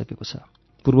आदेश भइसकेको छ।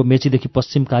 पूर्व मेचीदेखि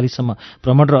पश्चिम कालीसम्म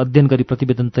भ्रमण र अध्ययन गरी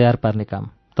प्रतिवेदन तयार पार्ने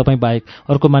काम तपाईँ बाहेक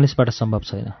अर्को मानिसबाट सम्भव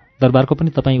छैन। दरबारको पनि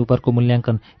तपाईँ उपरको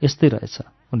मूल्याङ्कन यस्तै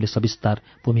रहेछ। उनले सविस्तार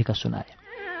भूमिका सुनाए।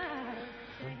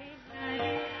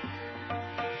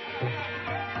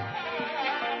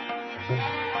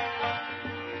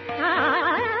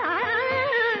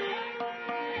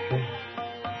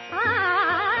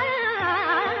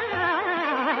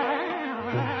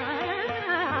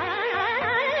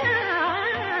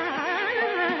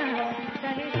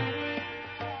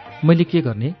 मैले के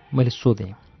गर्ने? मैले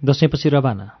सोधेँ। दशैंपछि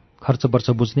रवाना, खर्च वर्च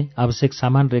बुझ्ने, आवश्यक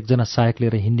सामान र एकजना सहायक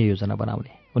लिएर हिँड्ने योजना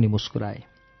बनाउने। उनी मुस्कुराए।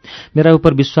 मेरा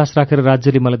उपर विश्वास राखेर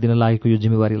राज्यले मलाई दिन लागेको यो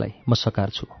जिम्मेवारीलाई म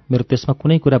सकार्छु। मेरो त्यसमा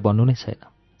कुनै कुरा भन्नु नै छैन।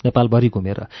 नेपालभरि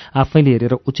घुमेर आफैले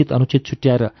हेरेर उचित अनुचित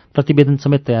छुट्याएर प्रतिवेदन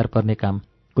समेत तयार पर्ने काम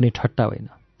कुनै ठट्टा होइन।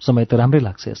 समय त राम्रै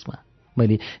लाग्छ यसमा।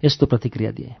 मैले यस्तो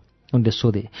प्रतिक्रिया दिएँ। उनले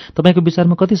सोधे, तपाईँको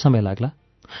विचारमा कति समय लाग्ला?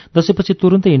 दशैंपछि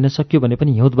तुरुन्तै हिँड्न सकियो भने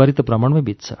पनि हिउँदभरि त भ्रमणमै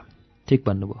बित्छ। ठिक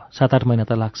भन्नुभयो, 7-8 महिना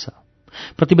त लाग्छ।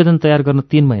 प्रतिवेदन तयार गर्न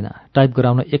 3 महिना, टाइप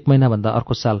गराउन 1 महिनाभन्दा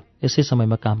अर्को साल यसै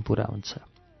समयमा काम पूरा हुन्छ।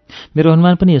 मेरो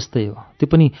अनुमान पनि यस्तै हो, त्यो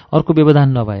पनि अर्को व्यवधान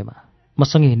नभएमा।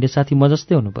 मसँग हिँड्ने साथी म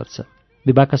जस्तै हुनुपर्छ।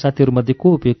 विभागका साथीहरूमध्ये को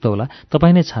उपयुक्त होला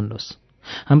तपाईँ नै छान्नुहोस्।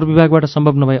 हाम्रो विभागबाट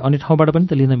सम्भव नभए अन्य ठाउँबाट पनि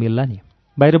त लिन मिल्ला नि।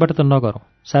 बाहिरबाट त नगरौँ,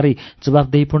 साह्रै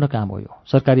जवाफदेहीपूर्ण काम हो यो।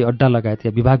 सरकारी अड्डा लगायत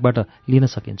या विभागबाट लिन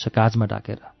सकिन्छ काजमा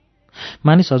डाकेर।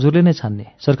 मानिस हजुरले नै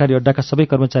छान्ने। सरकारी अड्डाका सबै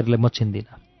कर्मचारीलाई म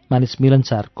चिन्दिनँ। मानिस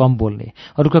मिलनसार, कम बोल्ने,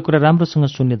 अरूका कुरा राम्रोसँग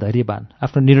सुन्ने, धैर्यवान,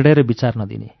 आफ्नो निर्णय र विचार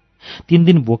नदिने, 3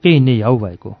 दिन भोकै हिँड्ने याउ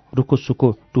भएको, रुखो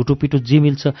सुखो टुटोपिटो जे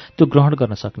मिल्छ त्यो ग्रहण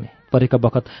गर्न सक्ने, परेका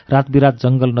बखत रात बिरात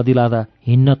जङ्गल नदी लाँदा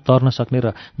हिँड्न तर्न सक्ने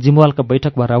र जिम्वालका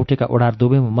बैठक वा राउटेका ओडार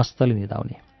दुवैमा मस्तले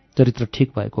निदाउने, चरित्र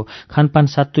ठिक भएको, खानपान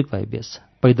सात्विक भए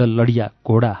बेस, पैदल, लडिया,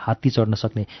 घोडा, हात्ती चढ्न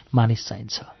सक्ने मानिस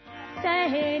चाहिन्छ।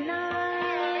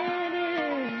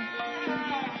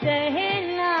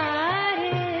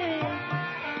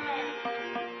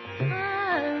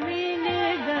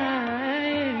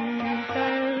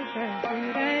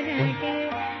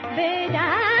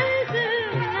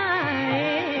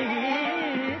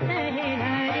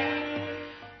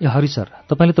 ए हरि सर,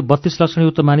 तपाईँले त 32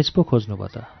 लक्षणयुक्त मानिस पो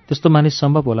खोज्नुभयो त। त्यस्तो मानिस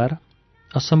सम्भव होला र?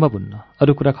 असम्भव हुन्न।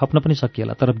 अरू कुरा खप्न पनि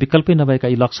सकिएला, तर विकल्पै नभएका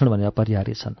यी लक्षण भने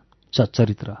अपरिहार्य छन्।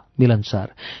 सच्चरित्र, मिलनसार,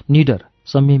 निडर,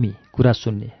 संयमी, कुरा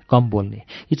सुन्ने, कम बोल्ने,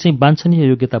 यी चाहिँ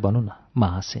वाञ्छनीय योग्यता भनौँ न। म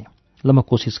हाँसेँ। ल, म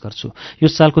कोसिस गर्छु। यो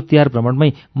सालको तिहार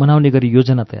भ्रमणमै मनाउने गरी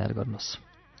योजना तयार गर्नुहोस्।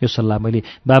 यो सल्लाह मैले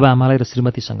बाबा आमालाई र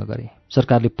श्रीमतीसँग गरेँ।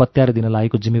 सरकारले पत्याएर दिन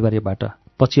लागेको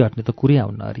जिम्मेवारीबाट पछि हट्ने त कुरै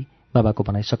आउन्न अरे। बाबाको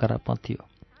भनाइ सकारात्मक थियो।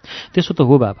 त्यसो त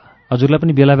हो बाबा, हजुरलाई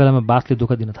पनि बेला बेलामा बाथले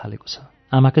दुःख दिन थालेको छ।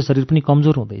 आमाकै शरीर पनि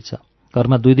कमजोर हुँदैछ।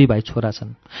 घरमा 2 भाइ छोरा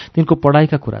छन्। तिनको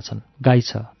पढाइका कुरा छन्। गाई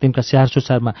छ। तिनका स्याहार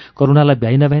सुसारमा करुणालाई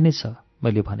भ्याइ नभ्याइ नै छ।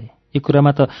 मैले भने, यी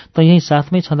कुरामा त यहीँ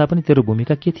साथमै छँदा पनि तेरो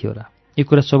भूमिका के थियो र? यी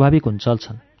कुरा स्वाभाविक हुन्,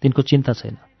 चल्छन्। तिनको चिन्ता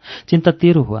छैन। चिन्ता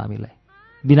तेरो हो हामीलाई।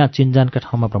 बिना चिन्जानका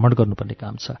ठाउँमा भ्रमण गर्नुपर्ने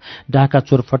काम छ। डाँका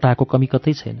चोर फटाएको कमी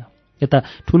कतै छैन। यता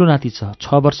ठुलो नाति छ,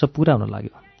 6 वर्ष पुरा हुन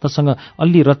लाग्यो। तसँग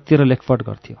अलि रत्तिएर लेखपट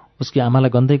गर्थ्यो। उसकी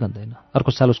आमालाई गन्दै गन्दैन।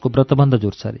 अर्को साल उसको व्रतबन्ध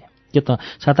जुर्छ अरे। के त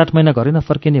 7-8 महिना घरै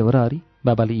नफर्किने हो र हरि?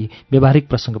 बाबाले यी व्यावहारिक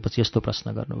प्रसङ्गपछि यस्तो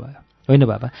प्रश्न गर्नुभयो। होइन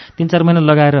बाबा, 3-4 महिना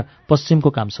लगाएर पश्चिमको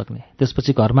काम सक्ने,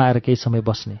 त्यसपछि घरमा आएर केही समय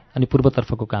बस्ने अनि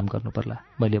पूर्वतर्फको काम गर्नु पर्ला,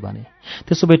 मैले भने।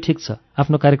 त्यसो भए ठिक छ,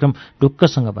 आफ्नो कार्यक्रम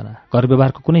ढुक्कसँग बना। घर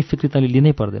व्यवहारको कुनै फिक्री तैँले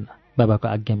लिनै पर्दैन। बाबाको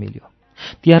आज्ञा मिल्यो।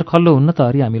 तिहार खल्लो हुन्न त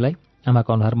हरि हामीलाई।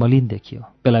 आमाको अनुहार मलिन देखियो।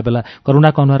 बेला बेला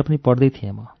करुणाको अनुहार पनि पढ्दै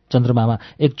थिएँ म। चन्द्रमामा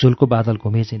एक झुलको बादल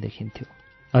घुमे चाहिँ देखिन्थ्यो।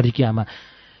 हरिकी आमा,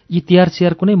 यी तिहार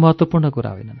सिहार कुनै महत्त्वपूर्ण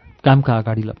कुरा होइनन्, कामका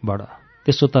अगाडि बढ।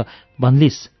 त्यसो त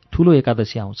भन्लिस ठुलो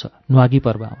एकादशी आउँछ, न्वागी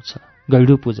पर्व आउँछ,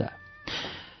 गैडु पूजा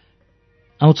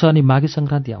आउँछ अनि माघे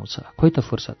सङ्क्रान्ति आउँछ, खोइ त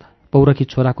फुर्सद। पौरखी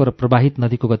छोराको र प्रवाहित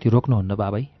नदीको गति रोक्नुहुन्न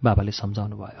बाबै, बाबाले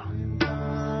सम्झाउनु भयो।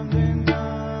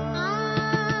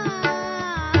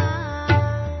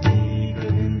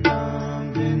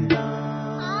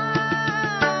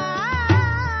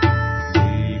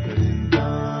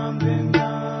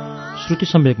 श्रुति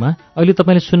सम्वेकमा अहिले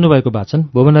तपाईँले सुन्नुभएको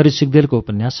वाचन भुवनहरि सिग्देलको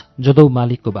उपन्यास जदौ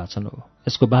मालिकको वाचन हो।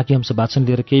 यसको बाँकी अंश वाचन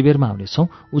लिएर केही बेरमा आउनेछौँ।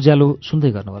 उज्यालो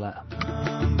सुन्दै गर्नुहोला।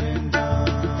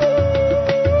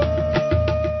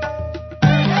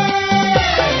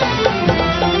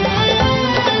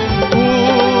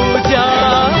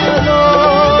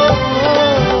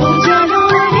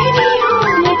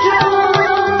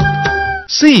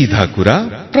 सीधा कुरा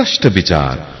प्रश्न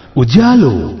विचार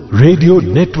उज्यालो रेडियो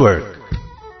नेटवर्क।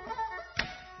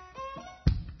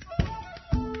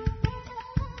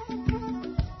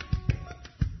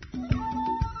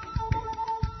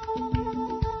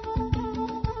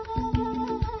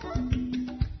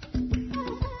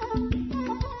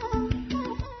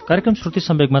 कार्यक्रम श्रुति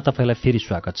सम्वेकमा तपाईँलाई फेरि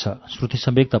स्वागत छ। श्रुति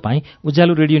सम्वेक तपाईँ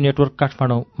उज्यालो रेडियो नेटवर्क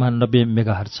काठमाडौँमा 90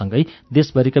 मेगाहर्जसँगै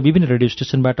देशभरिका विभिन्न रेडियो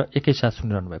स्टेशनबाट एकैसाथ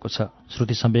सुनिरहनु भएको छ।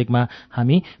 श्रुति सम्वेकमा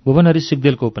हामी भुवनहरि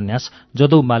सिग्देलको उपन्यास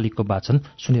जदौ मालिकको वाचन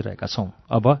सुनिरहेका छौं।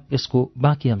 अब यसको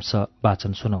बाँकी अंश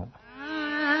वाचन सुनौं।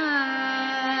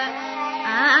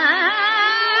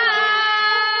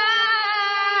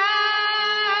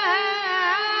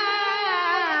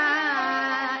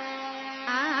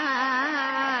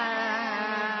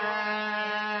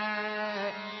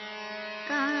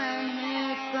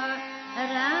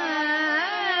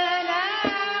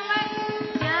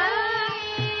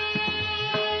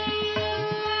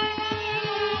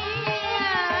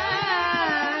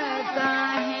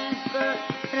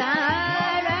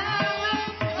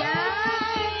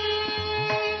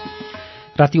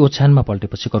 राति ओछ्यानमा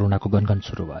पल्टेपछि करुणाको गनगन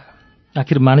सुरु भयो।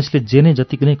 आखिर मानिसले जे नै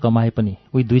जति नै कमाए पनि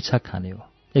उही दुई छाक खाने हो,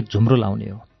 एक झुम्रो लाउने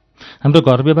हो। हाम्रो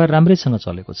घर व्यवहार राम्रैसँग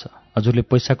चलेको छ। हजुरले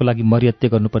पैसाको लागि मरिहत्या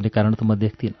गर्नुपर्ने कारण त म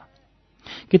देख्दिनँ।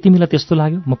 के तिमीलाई त्यस्तो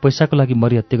लाग्यो म पैसाको लागि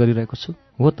मरिहत्या गरिरहेको छु?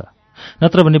 हो त,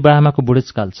 नत्र भने बाआमाको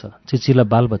बुढेसकाल छ, चिचिला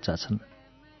बालबच्चा छन्।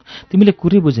 तिमीले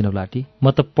कुरै बुझेनौ लाटी,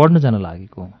 म त पढ्न जान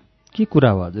लागेको हुँ। के कुरा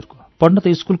हो हजुरको? पढ्न त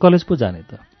स्कुल कलेज पो जाने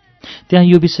त, त्यहाँ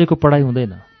यो विषयको पढाइ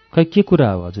हुँदैन। खै के कुरा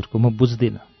हो हजुरको? म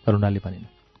बुझ्दिनँ, करुणाले भनिन्।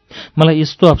 मलाई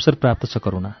यस्तो अवसर प्राप्त छ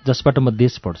करुणा, जसबाट म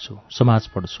देश पढ्छु, समाज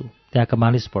पढ्छु, त्यहाँका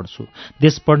मानिस पढ्छु।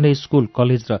 देश पढ्ने स्कुल,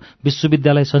 कलेज र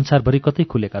विश्वविद्यालय संसारभरि कतै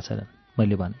खुलेका छैनन्,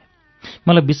 मैले भने।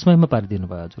 मलाई विस्मयमा पारिदिनु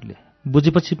भयो हजुरले।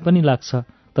 बुझेपछि पनि लाग्छ,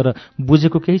 तर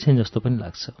बुझेको केही छैन जस्तो पनि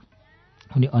लाग्छ।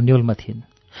 उनी अन्यलमा थिइन्।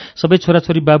 सबै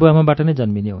छोराछोरी बाबुआमाबाट नै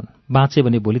जन्मिने हुन्। बाँचे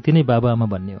भने भोलि तिनै बाबुआमा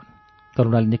बन्ने हुन्।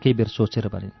 करुणाले निकै बेर सोचेर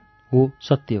भनिन्, हो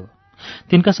सत्य हो।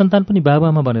 तिनका सन्तान पनि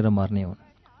बाबुआमा बनेर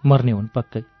मर्ने हुन्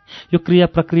पक्कै। यो क्रिया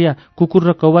प्रक्रिया कुकुर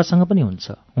र कौवासँग पनि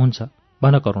हुन्छ।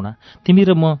 भन करुणा, तिमी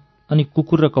र म अनि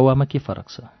कुकुर र कौवामा के फरक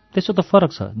छ? त्यसो त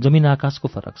फरक छ, जमिन आकाशको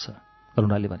फरक छ,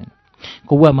 करुणाले भनिन्।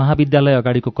 कौवा महाविद्यालय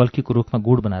अगाडिको कल्कीको रुखमा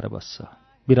गुड बनाएर बस्छ।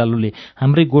 बिरालोले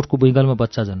हाम्रै गोठको बुइँगलमा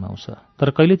बच्चा जन्माउँछ,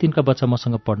 तर कहिले तिनका बच्चा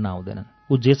मसँग पढ्न आउँदैनन्।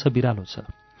 ऊ जे छ बिरालो छ।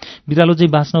 बिरालो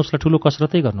चाहिँ बाँच्न उसलाई ठुलो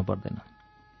कसरतै गर्नु पर्दैन।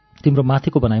 तिम्रो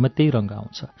माथिको बनाइमा त्यही रङ्ग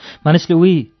आउँछ। मानिसले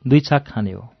उही दुई छाक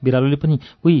खाने हो, बिरालोले पनि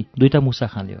उही दुईटा मुसा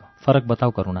खाने हो। फरक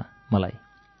बताऊ करुणा मलाई।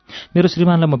 मेरो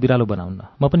श्रीमानलाई म बिरालो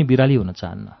बनाउन्न, म पनि बिराली हुन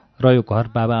चाहन्न। रह्यो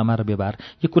घर, बाबा आमा र व्यवहार,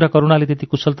 यो कुरा करुणाले त्यति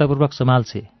कुशलतापूर्वक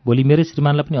सम्हाल्छे, भोलि मेरै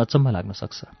श्रीमानलाई पनि अचम्म लाग्न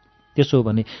सक्छ। त्यसो हो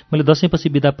भने मैले दशैँपछि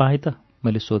बिदा पाएँ त?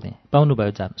 मैले सोधेँ। पाउनुभयो,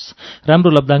 जानुस्।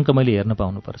 राम्रो लब्धाङ्क मैले हेर्न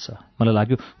पाउनुपर्छ। मलाई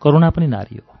लाग्यो करुणा पनि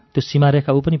नारी हो, त्यो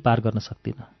सीमारेखा ऊ पनि पार गर्न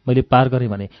सक्दिनँ। मैले पार गरेँ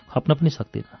भने खप्न पनि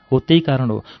सक्दिनँ। हो त्यही कारण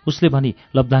हो उसले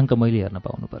भनी लब्धाङ्क मैले हेर्न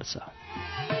पाउनुपर्छ।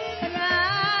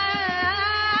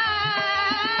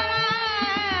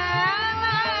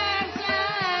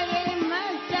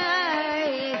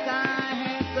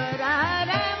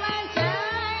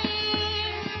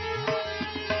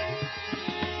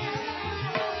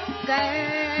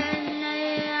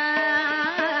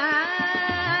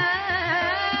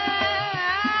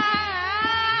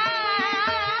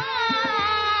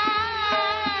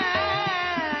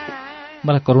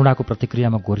 मलाई करुणाको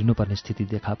प्रतिक्रियामा घोरिनुपर्ने स्थिति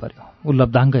देखा पर्यो। ऊ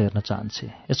लब्धाङ्ग हेर्न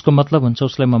चाहन्छे। यसको मतलब हुन्छ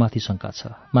उसलाई ममाथि शङ्का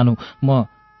छ। मानौ म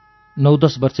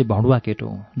 9-10 वर्षे भणुवा केटो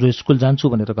हुँ, जो स्कुल जान्छु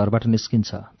भनेर घरबाट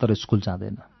निस्किन्छ, तर स्कुल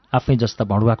जाँदैन। आफै जस्ता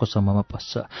भणुवाको समूहमा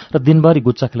पस्छ र दिनभरि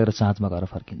गुच्चा खेलेर साँझमा घर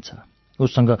फर्किन्छ।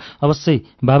 उसँग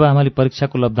अवश्य बाबा आमाले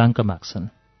परीक्षाको लब्धाङ्क माग्छन्।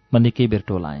 म निकै बेर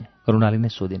टोलाएँ। करुणाले नै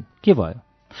सोधिन्, के भयो?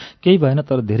 केही भएन,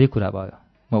 तर धेरै कुरा भयो।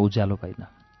 म उज्यालो भइन।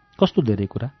 कस्तो धेरै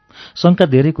कुरा? शङ्का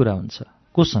धेरै कुरा हुन्छ।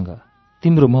 कोसँग?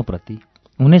 तिम्रो म प्रति?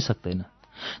 हुनै सक्दैन।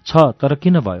 छ, तर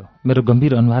किन भयो? मेरो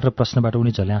गम्भीर अनुहार र प्रश्नबाट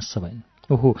उनी झल्यास्स भइन्।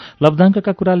 ओहो,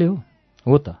 लब्धाङ्कका कुराले हो?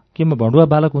 हो त, के म भण्डुवा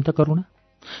बालक हुँ त करुणा?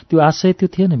 त्यो आशय त्यो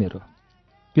थिएन मेरो।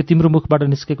 यो तिम्रो मुखबाट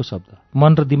निस्केको शब्द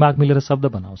मन र दिमाग मिलेर शब्द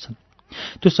बनाउँछन्।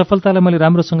 त्यो सफलतालाई मैले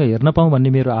राम्रोसँग हेर्न पाऊँ भन्ने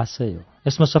मेरो आशय हो।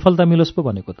 यसमा सफलता मिलोस् पो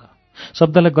भनेको त।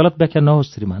 शब्दलाई गलत व्याख्या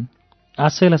नहोस् श्रीमान।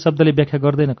 आशयलाई शब्दले व्याख्या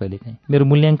गर्दैन कहिलेकाहीँ। मेरो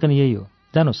मूल्याङ्कन यही हो।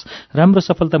 जानुस्, राम्रो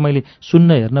सफलता मैले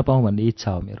सुन्न हेर्न पाऊँ भन्ने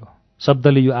इच्छा हो मेरो।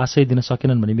 शब्दले यो आशय दिन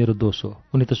सकेनन् भने मेरो दोष हो।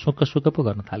 उनी त सुक्क पो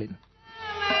गर्न थालिन्।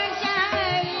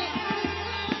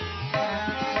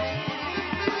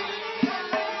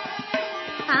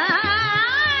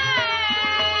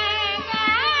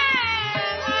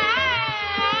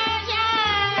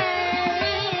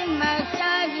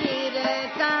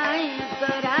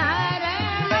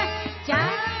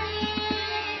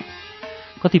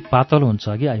 कति पातलो हुन्छ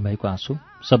अघि आइमाईको आँसु।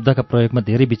 शब्दका प्रयोगमा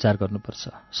धेरै विचार गर्नुपर्छ।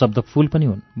 शब्द फूल पनि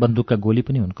हुन्, बन्दुकका गोली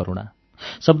पनि हुन् करुणा।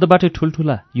 शब्दबाटै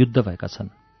ठुल्ठुला युद्ध भएका छन्,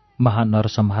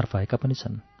 महानरसंहार भएका पनि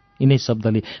छन्। यिनै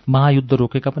शब्दले महायुद्ध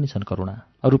रोकेका पनि छन्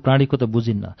करुणा। अरू प्राणीको त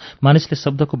बुझिन्न। मानिसले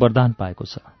शब्दको वरदान पाएको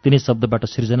छ। तिनै शब्दबाट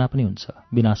सृजना पनि हुन्छ,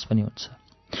 विनाश पनि हुन्छ।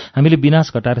 हामीले विनाश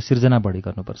घटाएर सृजना बढी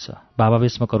गर्नुपर्छ।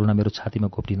 भावावेशमा करुणा मेरो छातीमा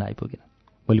घोप्टिन आइपुगिन्।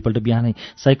 भोलिपल्ट बिहानै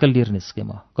साइकल लिएर निस्के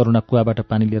म। करुणा कुवाबाट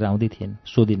पानी लिएर आउँदै थिइन्।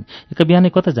 सोधिन्, एका बिहानै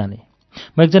कता जाने?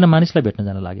 म एकजना मानिसलाई भेट्न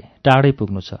जान लागेँ। टाढै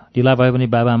पुग्नु छ। ढिला भयो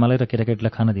भने बाबाआमालाई र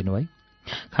केटाकेटीलाई खाना दिनु है।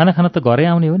 खाना खान त घरै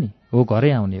आउने हो नि? हो,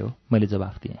 घरै आउने हो, मैले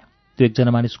जवाफ दिएँ। त्यो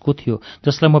एकजना मानिस को थियो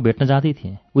जसलाई म भेट्न जाँदै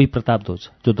थिएँ? उही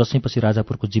प्रतापध्वज, जो दशैंपछि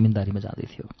राजापुरको जिम्मेदारीमा जाँदै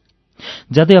थियो।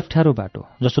 ज्यादै अप्ठ्यारो बाटो।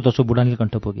 जसोतसो बुढानील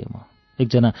कण्ठ पुगेँ म।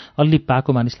 एकजना अल्ली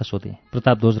पाको मानिसलाई सोधेँ,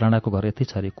 प्रतापध्वज राणाको घर यतै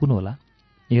छ अरे, कुन होला?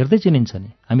 हेर्दै चिनिन्छ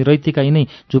नि, हामी रैतीका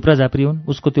यिनै झुप्रा झाप्री हुन्।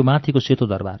 उसको त्यो माथिको सेतो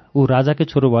दरबार, ऊ राजाकै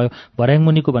छोरो भयो,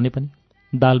 भर्याङमुनिको भने पनि।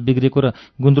 दाल बिग्रेको र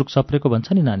गुन्द्रुक सप्रेको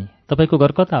भन्छ नि नानी। तपाईँको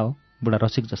घर कता हो? बुढा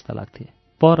रसिक जस्ता लाग्थे।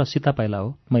 पर सीता पाइला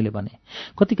हो, मैले भने।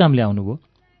 कति कामले आउनुभयो?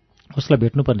 उसलाई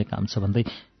भेट्नुपर्ने काम छ भन्दै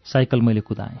साइकल मैले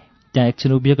कुदाएँ। त्यहाँ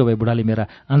एकछिन उभिएको भए बुढाले मेरा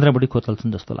आन्द्राबुढी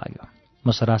खोतल्छन् जस्तो लाग्यो।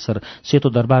 म सरासर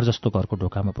सेतो दरबार जस्तो घरको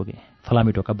ढोकामा पुगेँ।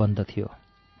 फलामी ढोका बन्द थियो।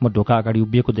 म ढोका अगाडि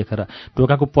उभिएको देखेर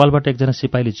ढोकाको पलबाट एकजना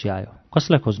सिपाहीले चियायो।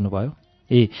 कसलाई खोज्नुभयो?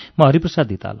 ए, म हरिप्रसाद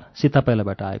धिताल, सीता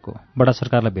पाइलाबाट आएको। बडा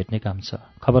सरकारलाई भेट्ने काम छ,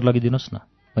 खबर लगिदिनुहोस् न,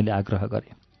 मैले आग्रह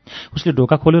गरेँ। उसले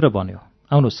ढोका खोल्यो र भन्यो,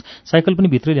 आउनुहोस्, साइकल पनि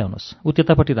भित्रै ल्याउनुहोस्, ऊ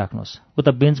त्यतापट्टि राख्नुहोस्,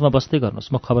 उता बेन्चमा बस्दै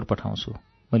गर्नुहोस्, म खबर पठाउँछु।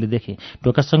 मैले देखेँ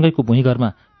ढोकासँगैको भुइँघरमा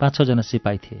 5-6 जना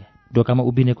सिपाही थिए। ढोकामा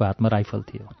उभिनेको हातमा राइफल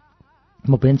थियो।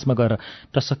 म बेन्चमा गएर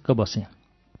टसक्क बसेँ।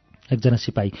 एकजना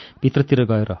सिपाही भित्रतिर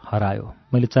गएर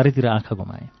हरायो। मैले चारैतिर आँखा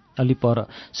घुमाएँ। अलि पर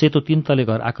सेतो 3 तले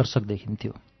घर आकर्षक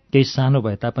देखिन्थ्यो। केही सानो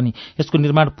भए तापनि यसको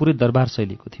निर्माण पुरै दरबार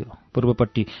शैलीको थियो।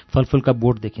 पूर्वपट्टि फलफुलका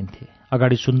बोट देखिन्थे।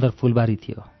 अगाडि सुन्दर फुलबारी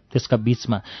थियो। त्यसका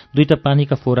बीचमा 2टा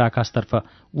पानीका फोरा आकाशतर्फ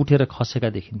उठेर खसेका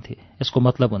देखिन्थे। यसको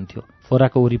मतलब हुन्थ्यो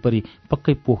फोराको वरिपरि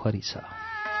पक्कै पोखरी छ।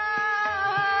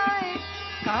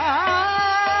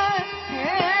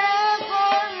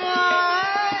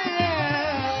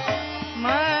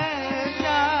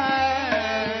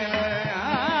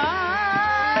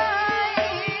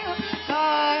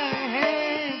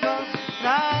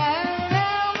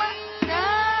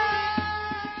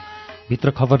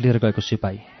 भित्र खबर लिएर गएको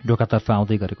सिपाही ढोकातर्फ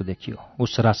आउँदै गरेको देखियो। ऊ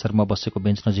सरासर म बसेको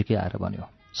बेन्च नजिकै आएर भन्यो,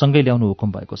 सँगै ल्याउनु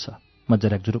हुकुम भएको छ। म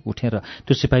जराकजुरुक उठेर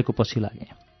त्यो सिपाहीको पछि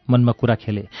लागेँ। मनमा कुरा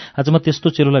खेले, आज म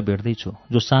त्यस्तो चेलोलाई भेट्दैछु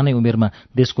जो सानै उमेरमा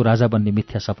देशको राजा बन्ने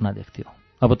मिथ्या सपना देख्थ्यो।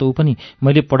 अब त ऊ पनि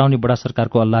मैले पढाउने बडा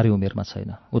सरकारको अल्लारे उमेरमा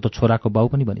छैन। ऊ त छोराको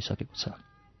बाउ पनि बनिसकेको छ।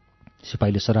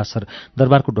 सिपाहीले सरासर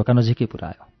दरबारको ढोका नजिकै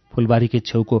पुर्यायो। फुलबारीकै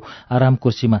छेउको आराम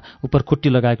कुर्सीमा उपर खुट्टी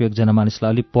लगाएको एकजना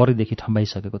मानिसलाई अलि परैदेखि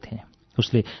ठम्बाइसकेको थिएँ।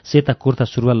 उसले सेता कुर्ता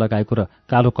सुरुवाल लगाएको र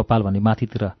कालो कपाल भनी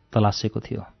माथितिर तलासेको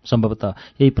थियो।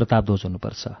 सम्भवतः यही प्रतापध्वज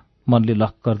हुनुपर्छ। मनले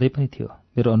लक गर्दै पनि थियो।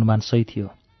 मेरो अनुमान सही थियो।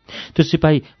 त्यो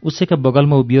सिपाही उसैका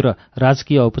बगलमा उभियो र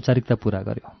राजकीय औपचारिकता पूरा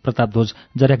गर्यो। प्रतापध्वज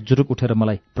जर्याक जुरुक उठेर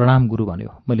मलाई प्रणाम गुरु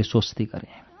भन्यो। मैले सोच्दै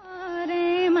गरेँ।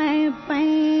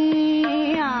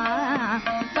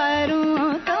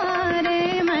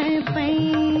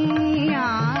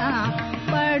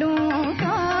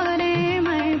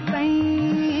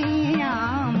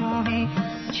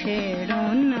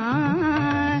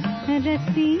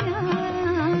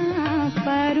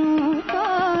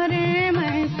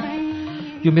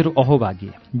 यो मेरो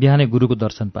अहोभाग्य। बिहानै गुरुको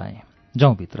दर्शन पाएँ।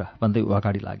 जाउँ भित्र भन्दै ऊ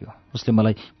अगाडि लाग्यो। उसले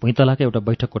मलाई भुइँतलाका एउटा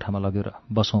बैठक कोठामा लग्यो र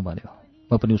बसौँ भन्यो।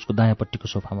 म पनि उसको दायाँपट्टिको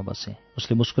सोफामा बसेँ।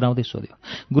 उसले मुस्कुराउँदै सोध्यो,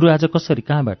 गुरु आज कसरी,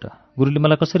 कहाँबाट? गुरुले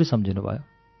मलाई कसरी सम्झिनु भयो?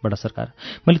 बडा सरकार।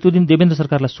 मैले त्यो दिन देवेन्द्र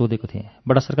सरकारलाई सोधेको थिएँ,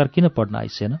 बडा सरकार किन पढ्न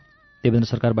आइसेन? देवेन्द्र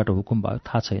सरकारबाट हुकुम भयो,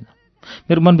 थाहा छैन।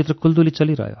 मेरो मनभित्र कुलदुली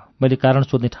चलिरह्यो। मैले कारण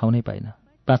सोध्ने ठाउँ नै पाइनँ।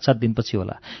 5-7 दिनपछि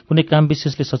होला कुनै काम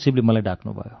विशेषले सचिवले मलाई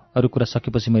डाक्नुभयो। अरू कुरा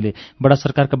सकेपछि मैले बडा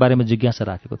सरकारका बारेमा जिज्ञासा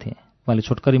राखेको थिएँ। मैले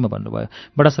छोटकरीमा भन्नुभयो,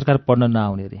 बडा सरकार पढ्न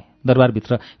नआउने रे।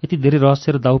 दरबारभित्र यति धेरै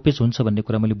रहस्य र दाउपेच हुन्छ भन्ने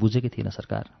कुरा मैले बुझेकै थिइनँ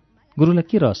सरकार। गुरुलाई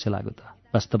के रहस्य लाग्यो त?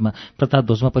 वास्तवमा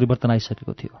प्रतापध्वजमा परिवर्तन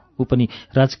आइसकेको थियो। ऊ पनि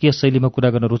राजकीय शैलीमा कुरा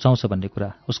गर्न रुचाउँछ भन्ने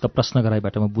कुरा उसका प्रश्न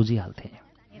गराइबाट म बुझिहाल्थेँ।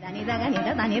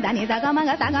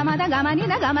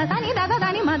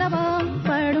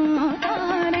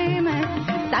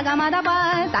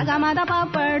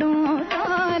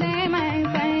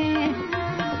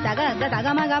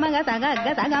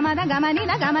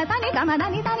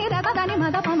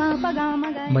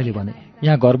 मैले भने,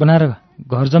 यहाँ घर बनाएर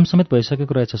घरजम समेत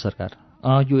भइसकेको रहेछ सरकार।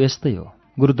 यो यस्तै हो।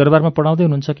 गुरु दरबारमा पढाउँदै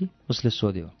हुनुहुन्छ कि? उसले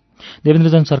सोध्यो।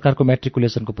 देवेन्द्रजङ सरकारको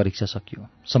म्याट्रिकुलेसनको परीक्षा सकियो।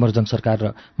 समरजङ सरकार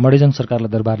र मडेजङ सरकारलाई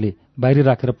दरबारले बाहिर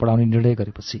राखेर पढाउने निर्णय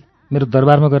गरेपछि मेरो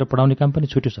दरबारमा गएर पढाउने काम पनि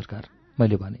छुट्यो सरकार।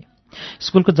 मैले भने,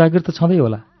 स्कुलको जागिर त छँदै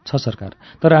होला। छ सरकार,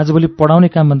 तर आजभोलि पढाउने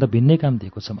कामभन्दा भिन्नै काम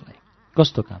दिएको छ मलाई।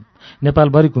 कस्तो काम?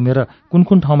 नेपालभरि घुमेर कुन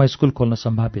कुन ठाउँमा स्कुल खोल्न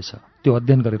सम्भाव्य छ त्यो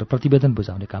अध्ययन गरेर प्रतिवेदन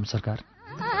बुझाउने काम सरकार।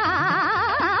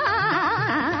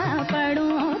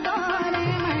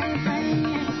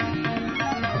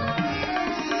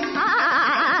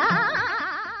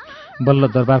 बल्ल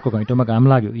दरबारको घैँटोमा घाम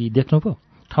लाग्यो। यी देख्नु पो,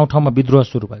 ठाउँ ठाउँमा विद्रोह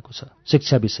सुरु भएको छ।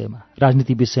 शिक्षा विषयमा,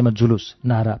 राजनीति विषयमा जुलुस,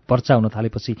 नारा, पर्चा हुन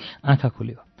थालेपछि आँखा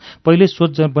खुल्यो। पहिले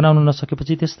सोच बनाउन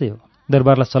नसकेपछि त्यस्तै हो।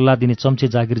 दरबारलाई सल्लाह दिने चम्चे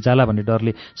जागिर जाला भन्ने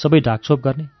डरले सबै ढाकछोप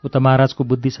गर्ने। उता महाराजको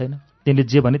बुद्धि छैन, तिनले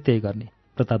जे भने त्यही गर्ने।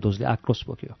 प्रतापध्वजले आक्रोश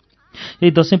बोक्यो।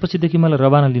 यही दशैँपछिदेखि मलाई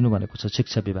रवाना लिनु भनेको छ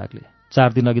शिक्षा विभागले।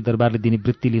 4 दिन अघि दरबारले दिने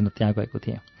वृत्ति लिन त्यहाँ गएको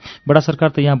थिएँ। बडा सरकार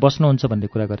त यहाँ बस्नुहुन्छ भन्ने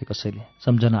कुरा गरे कसैले।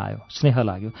 सम्झना आयो, स्नेह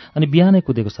लाग्यो, अनि बिहानै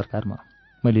कुदेको सरकारमा।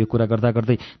 मैले यो कुरा गर्दा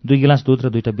गर्दै 2 गिलास दुध र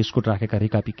 2टा बिस्कुट राखेका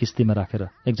रिकापी किस्तीमा राखेर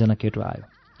एकजना केटो आयो।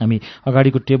 हामी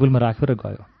अगाडिको टेबलमा राख्यो र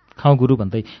गयो। खाउँ गुरु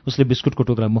भन्दै उसले बिस्कुटको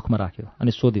टुक्रा मुखमा राख्यो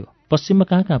अनि सोध्यो, पश्चिममा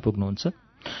कहाँ कहाँ पुग्नुहुन्छ?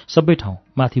 सबै ठाउँ,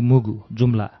 माथि मुगु,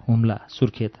 जुम्ला, हुम्ला,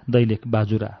 सुर्खेत, दैलेख,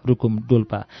 बाजुरा, रुकुम,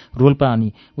 डोल्पा, रोल्पा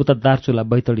अनि उता दार्चुला,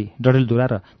 बैतडी, डडेलधुरा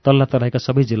र तल्ला तराईका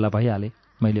सबै जिल्ला भइहाले।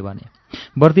 मैले भने,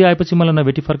 बर्दी आएपछि मलाई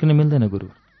नभेटी फर्किन मिल्दैन गुरु।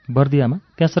 बर्दियामा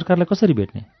त्यहाँ सरकारलाई कसरी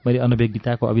भेट्ने? मैले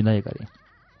अनभिज्ञताको अभिनय गरेँ।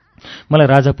 मलाई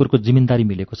राजापुरको जिम्मेदारी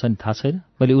मिलेको छ नि थाहा छैन।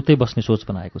 मैले उतै बस्ने सोच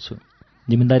बनाएको छु।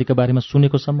 जिम्मेदारीका बारेमा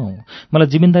सुनेको सम्म हो। मलाई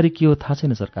जिम्मेदारी के हो थाहा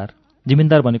छैन सरकार।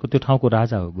 जिम्मेदार भनेको त्यो ठाउँको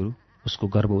राजा हो गुरु। उसको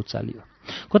गर्व उचालियो।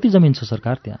 कति जमिन छ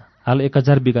सरकार त्यहाँ? हाल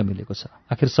 1000 बिघा मिलेको छ।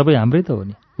 आखिर सबै हाम्रै त हो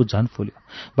नि। ऊ झन् फुल्यो।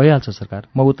 भइहाल्छ सरकार,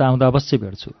 म उता आउँदा अवश्य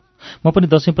भेट्छु। म पनि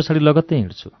दशैँ पछाडि लगत्तै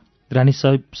हिँड्छु। रानी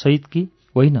सहित कि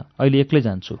होइन, अहिले एक्लै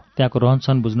जान्छु। त्यहाँको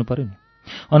रहनसहन बुझ्नु पर्यो नि।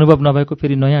 अनुभव नभएको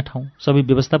फेरि नयाँ ठाउँ, सबै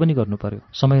व्यवस्था पनि गर्नु पर्यो।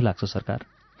 समय लाग्छ सरकार।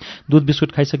 दुध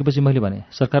बिस्कुट खाइसकेपछि मैले भने,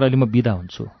 सरकार अहिले म बिदा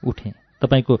हुन्छु। उठेँ।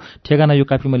 तपाईँको ठेगाना यो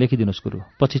कापीमा लेखिदिनुहोस् गुरु,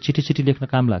 पछि चिठी चिठी लेख्न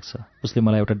काम लाग्छ। उसले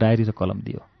मलाई एउटा डायरी र कलम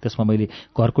दियो। त्यसमा मैले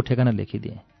घरको ठेगाना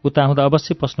लेखिदिएँ। उता आउँदा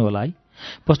अवश्य पस्नु होला है?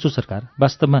 पस्छु सरकार।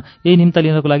 वास्तवमा यही निम्ता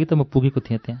लिनको लागि त म पुगेको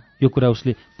थिएँ त्यहाँ। यो कुरा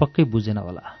उसले पक्कै बुझेन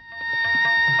होला।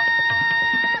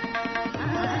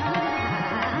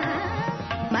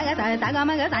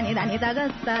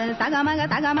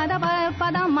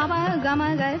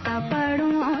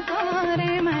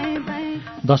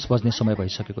 दस बज्ने समय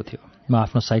भइसकेको थियो। म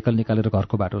आफ्नो साइकल निकालेर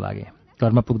घरको बाटो लागेँ।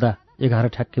 घरमा पुग्दा 11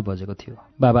 ठ्याक्कै बजेको थियो।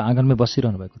 बाबा आँगनमै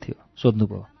बसिरहनु भएको थियो।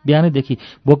 सोध्नुभयो, बिहानैदेखि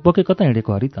बोकबोकै कता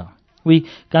हिँडेको हरि त?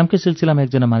 उही कामकै सिलसिलामा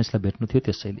एकजना मानिसलाई भेट्नु थियो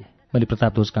त्यसैले। मैले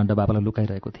प्रतापध्वज काण्ड बाबालाई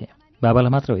लुकाइरहेको थिएँ।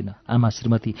 बाबालाई मात्र होइन, आमा,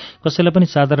 श्रीमती, कसैलाई पनि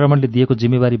सादर रमणले दिएको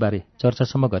जिम्मेवारीबारे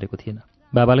चर्चासम्म गरेको थिएन।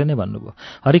 बाबाले नै भन्नुभयो,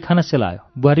 हरि खाना सेलायो,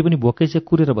 बुहारी पनि भोकै चाहिँ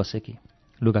कुरेर बसे कि।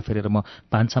 लुगा फेरेर म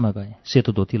भान्सामा गएँ,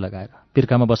 सेतो धोती लगाएर।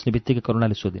 पिर्कामा बस्ने बित्तिकै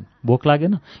करुणाले सोधिन्, भोक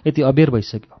लागेन? यति अबेर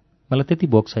भइसक्यो। मलाई त्यति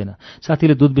भोक छैन।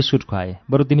 साथीले दुध बिस्कुट खुवाए।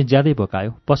 बरु तिमी ज्यादै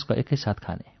भोकायो, पस्क एकैसाथ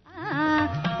खाने।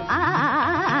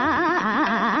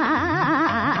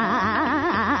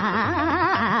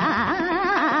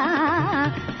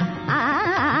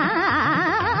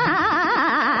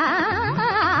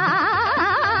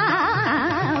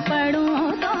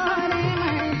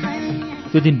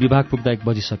 त्यो दिन विभाग पुग्दा 1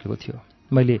 बजिसकेको थियो।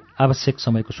 मैले आवश्यक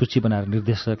समयको सूची बनाएर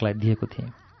निर्देशकलाई दिएको थिएँ।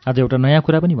 आज एउटा नयाँ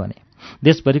कुरा पनि भने।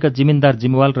 देशभरिका जिम्मेदार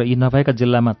जिम्मेवाल र यी नभएका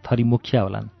जिल्लामा थरी मुखिया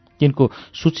होलान्। तिनको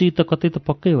सूची त कतै त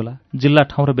पक्कै होला। जिल्ला,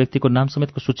 ठाउँ र व्यक्तिको नाम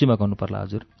समेतको सूचीमा गर्नु पर्ला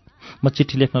हजुर। म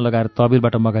चिठी लेख्न लगाएर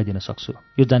तहबिलबाट मगाइदिन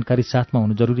सक्छु। यो जानकारी साथमा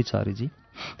हुनु जरुरी छ हरिजी।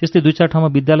 त्यस्तै 2-4 ठाउँमा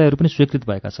विद्यालयहरू पनि स्वीकृत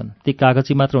भएका छन्। ती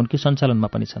कागजी मात्र हुन् कि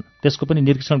सञ्चालनमा पनि छन्? त्यसको पनि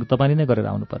निरीक्षण तपाईँले नै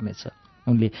गरेर आउनुपर्नेछ।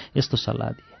 उनले यस्तो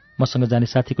सल्लाह दिए। मसँग जाने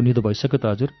साथीको निधो भइसक्यो त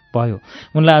हजुर? भयो।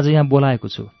 उनलाई आज यहाँ बोलाएको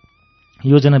छु।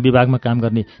 योजना विभागमा काम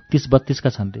गर्ने 30-32 का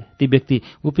छन् रे। ती व्यक्ति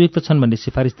उपयुक्त छन् भन्ने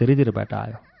सिफारिस धेरै धेरैबाट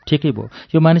आयो। ठिकै भयो।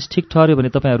 यो मानिस ठिक ठहर्यो भने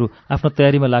तपाईँहरू आफ्नो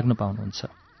तयारीमा लाग्न पाउनुहुन्छ।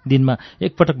 दिनमा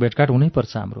एकपटक भेटघाट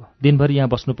हुनैपर्छ हाम्रो। दिनभरि यहाँ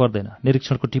बस्नु पर्दैन,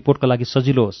 निरीक्षणको टिपोटका लागि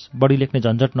सजिलो होस्, बढी लेख्ने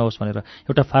झन्झट नहोस् भनेर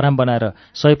एउटा फारम बनाएर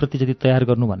 100 जति तयार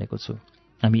गर्नु भनेको छु।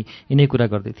 हामी यिनै कुरा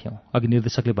गर्दै थियौँ। अघि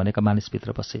निर्देशकले भनेका मानिसभित्र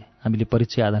बसे। हामीले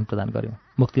परिचय आदान प्रदान गऱ्यौँ।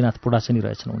 मुक्तिनाथ पुडासेनी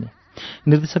रहेछन् उनी।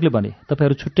 निर्देशकले भने,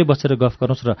 तपाईहरू छुट्टै बसेर गफ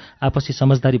गर्नुहोस् र आपसी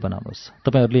समझदारी बनाउनुहोस्।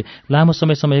 तपाईहरूले लामो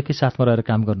समयसम्म एकै साथमा रहेर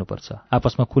काम गर्नुपर्छ।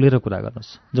 आपसमा खुलेर कुरा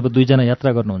गर्नुहोस्। जब दुईजना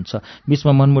यात्रा गर्नुहुन्छ,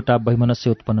 बीचमा मनमुटाव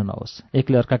वैमनस्य उत्पन्न नहोस्।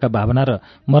 एकले अर्काका भावना र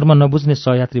मर्म नबुझ्ने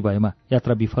सहयात्री भएमा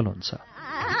यात्रा विफल हुन्छ।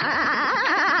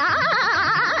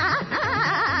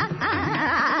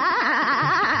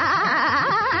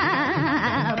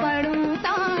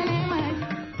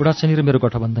 पुडासेनी र मेरो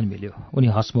गठबन्धन मिल्यो। उनी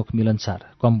हसमुख,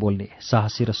 मिलनसार, कम बोल्ने,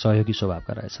 साहसी र सहयोगी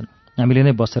स्वभावका रहेछन्। हामीले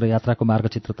नै बसेर यात्राको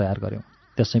मार्गचित्र तयार गऱ्यौँ।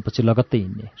 त्यसैपछि लगत्तै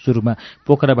हिँड्ने। सुरुमा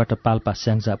पोखराबाट पाल्पा,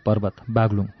 स्याङ्जा, पर्वत,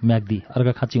 बागलुङ, म्याग्दी,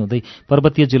 अर्घाखाँची हुँदै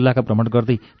पर्वतीय जिल्लाका भ्रमण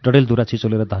गर्दै डडेलधुरा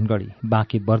छिचोलेर धनगढी,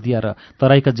 बाँके, बर्दिया र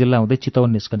तराईका जिल्ला हुँदै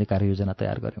चितवन निस्कने कार्ययोजना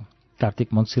तयार गऱ्यौँ।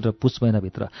 कार्तिक, मङ्सिर र पुष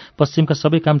महिनाभित्र पश्चिमका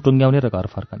सबै काम टुङ्ग्याउने र घर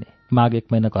फर्कने। माघ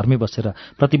 1 महिना घरमै बसेर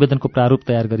प्रतिवेदनको प्रारूप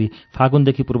तयार गरी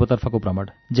फागुनदेखि पूर्वतर्फको भ्रमण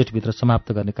जेठभित्र समाप्त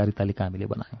गर्ने कार्यतालिका हामीले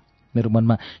बनायौँ। मेरो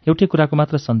मनमा एउटै कुराको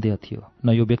मात्र सन्देह थियो, न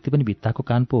यो व्यक्ति पनि भित्ताको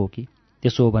कान पो हो कि?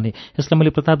 त्यसो हो भने यसलाई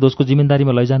मैले प्रतापध्वजको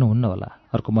जिम्मेदारीमा लैजानुहुन्न होला।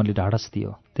 अर्को मनले ढाडस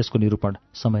दियो। त्यसको निरूपण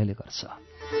समयले गर्छ।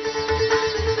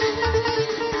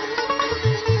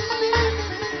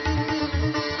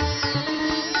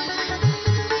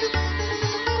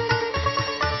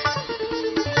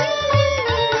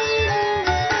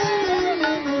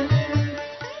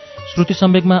 श्रुति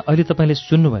सम्वेकमा अहिले तपाईँले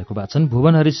सुन्नुभएको वाचन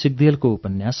भुवनहरि सिग्देलको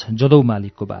उपन्यास जदौ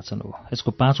मालिकको वाचन हो।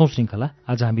 यसको 5औं श्रृङ्खला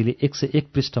आज हामीले 101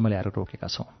 पृष्ठमा ल्याएर रोकेका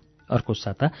छौँ। अर्को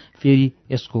साता फेरि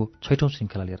यसको 6औं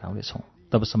श्रृङ्खला लिएर आउनेछौँ।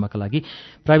 तबसम्मका लागि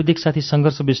प्राविधिक साथी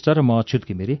सङ्घर्ष विष्ट र म अच्युत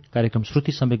घिमिरे कार्यक्रम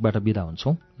श्रुति सम्वेकबाट बिदा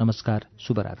हुन्छौँ। नमस्कार,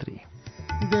 शुभरात्रि।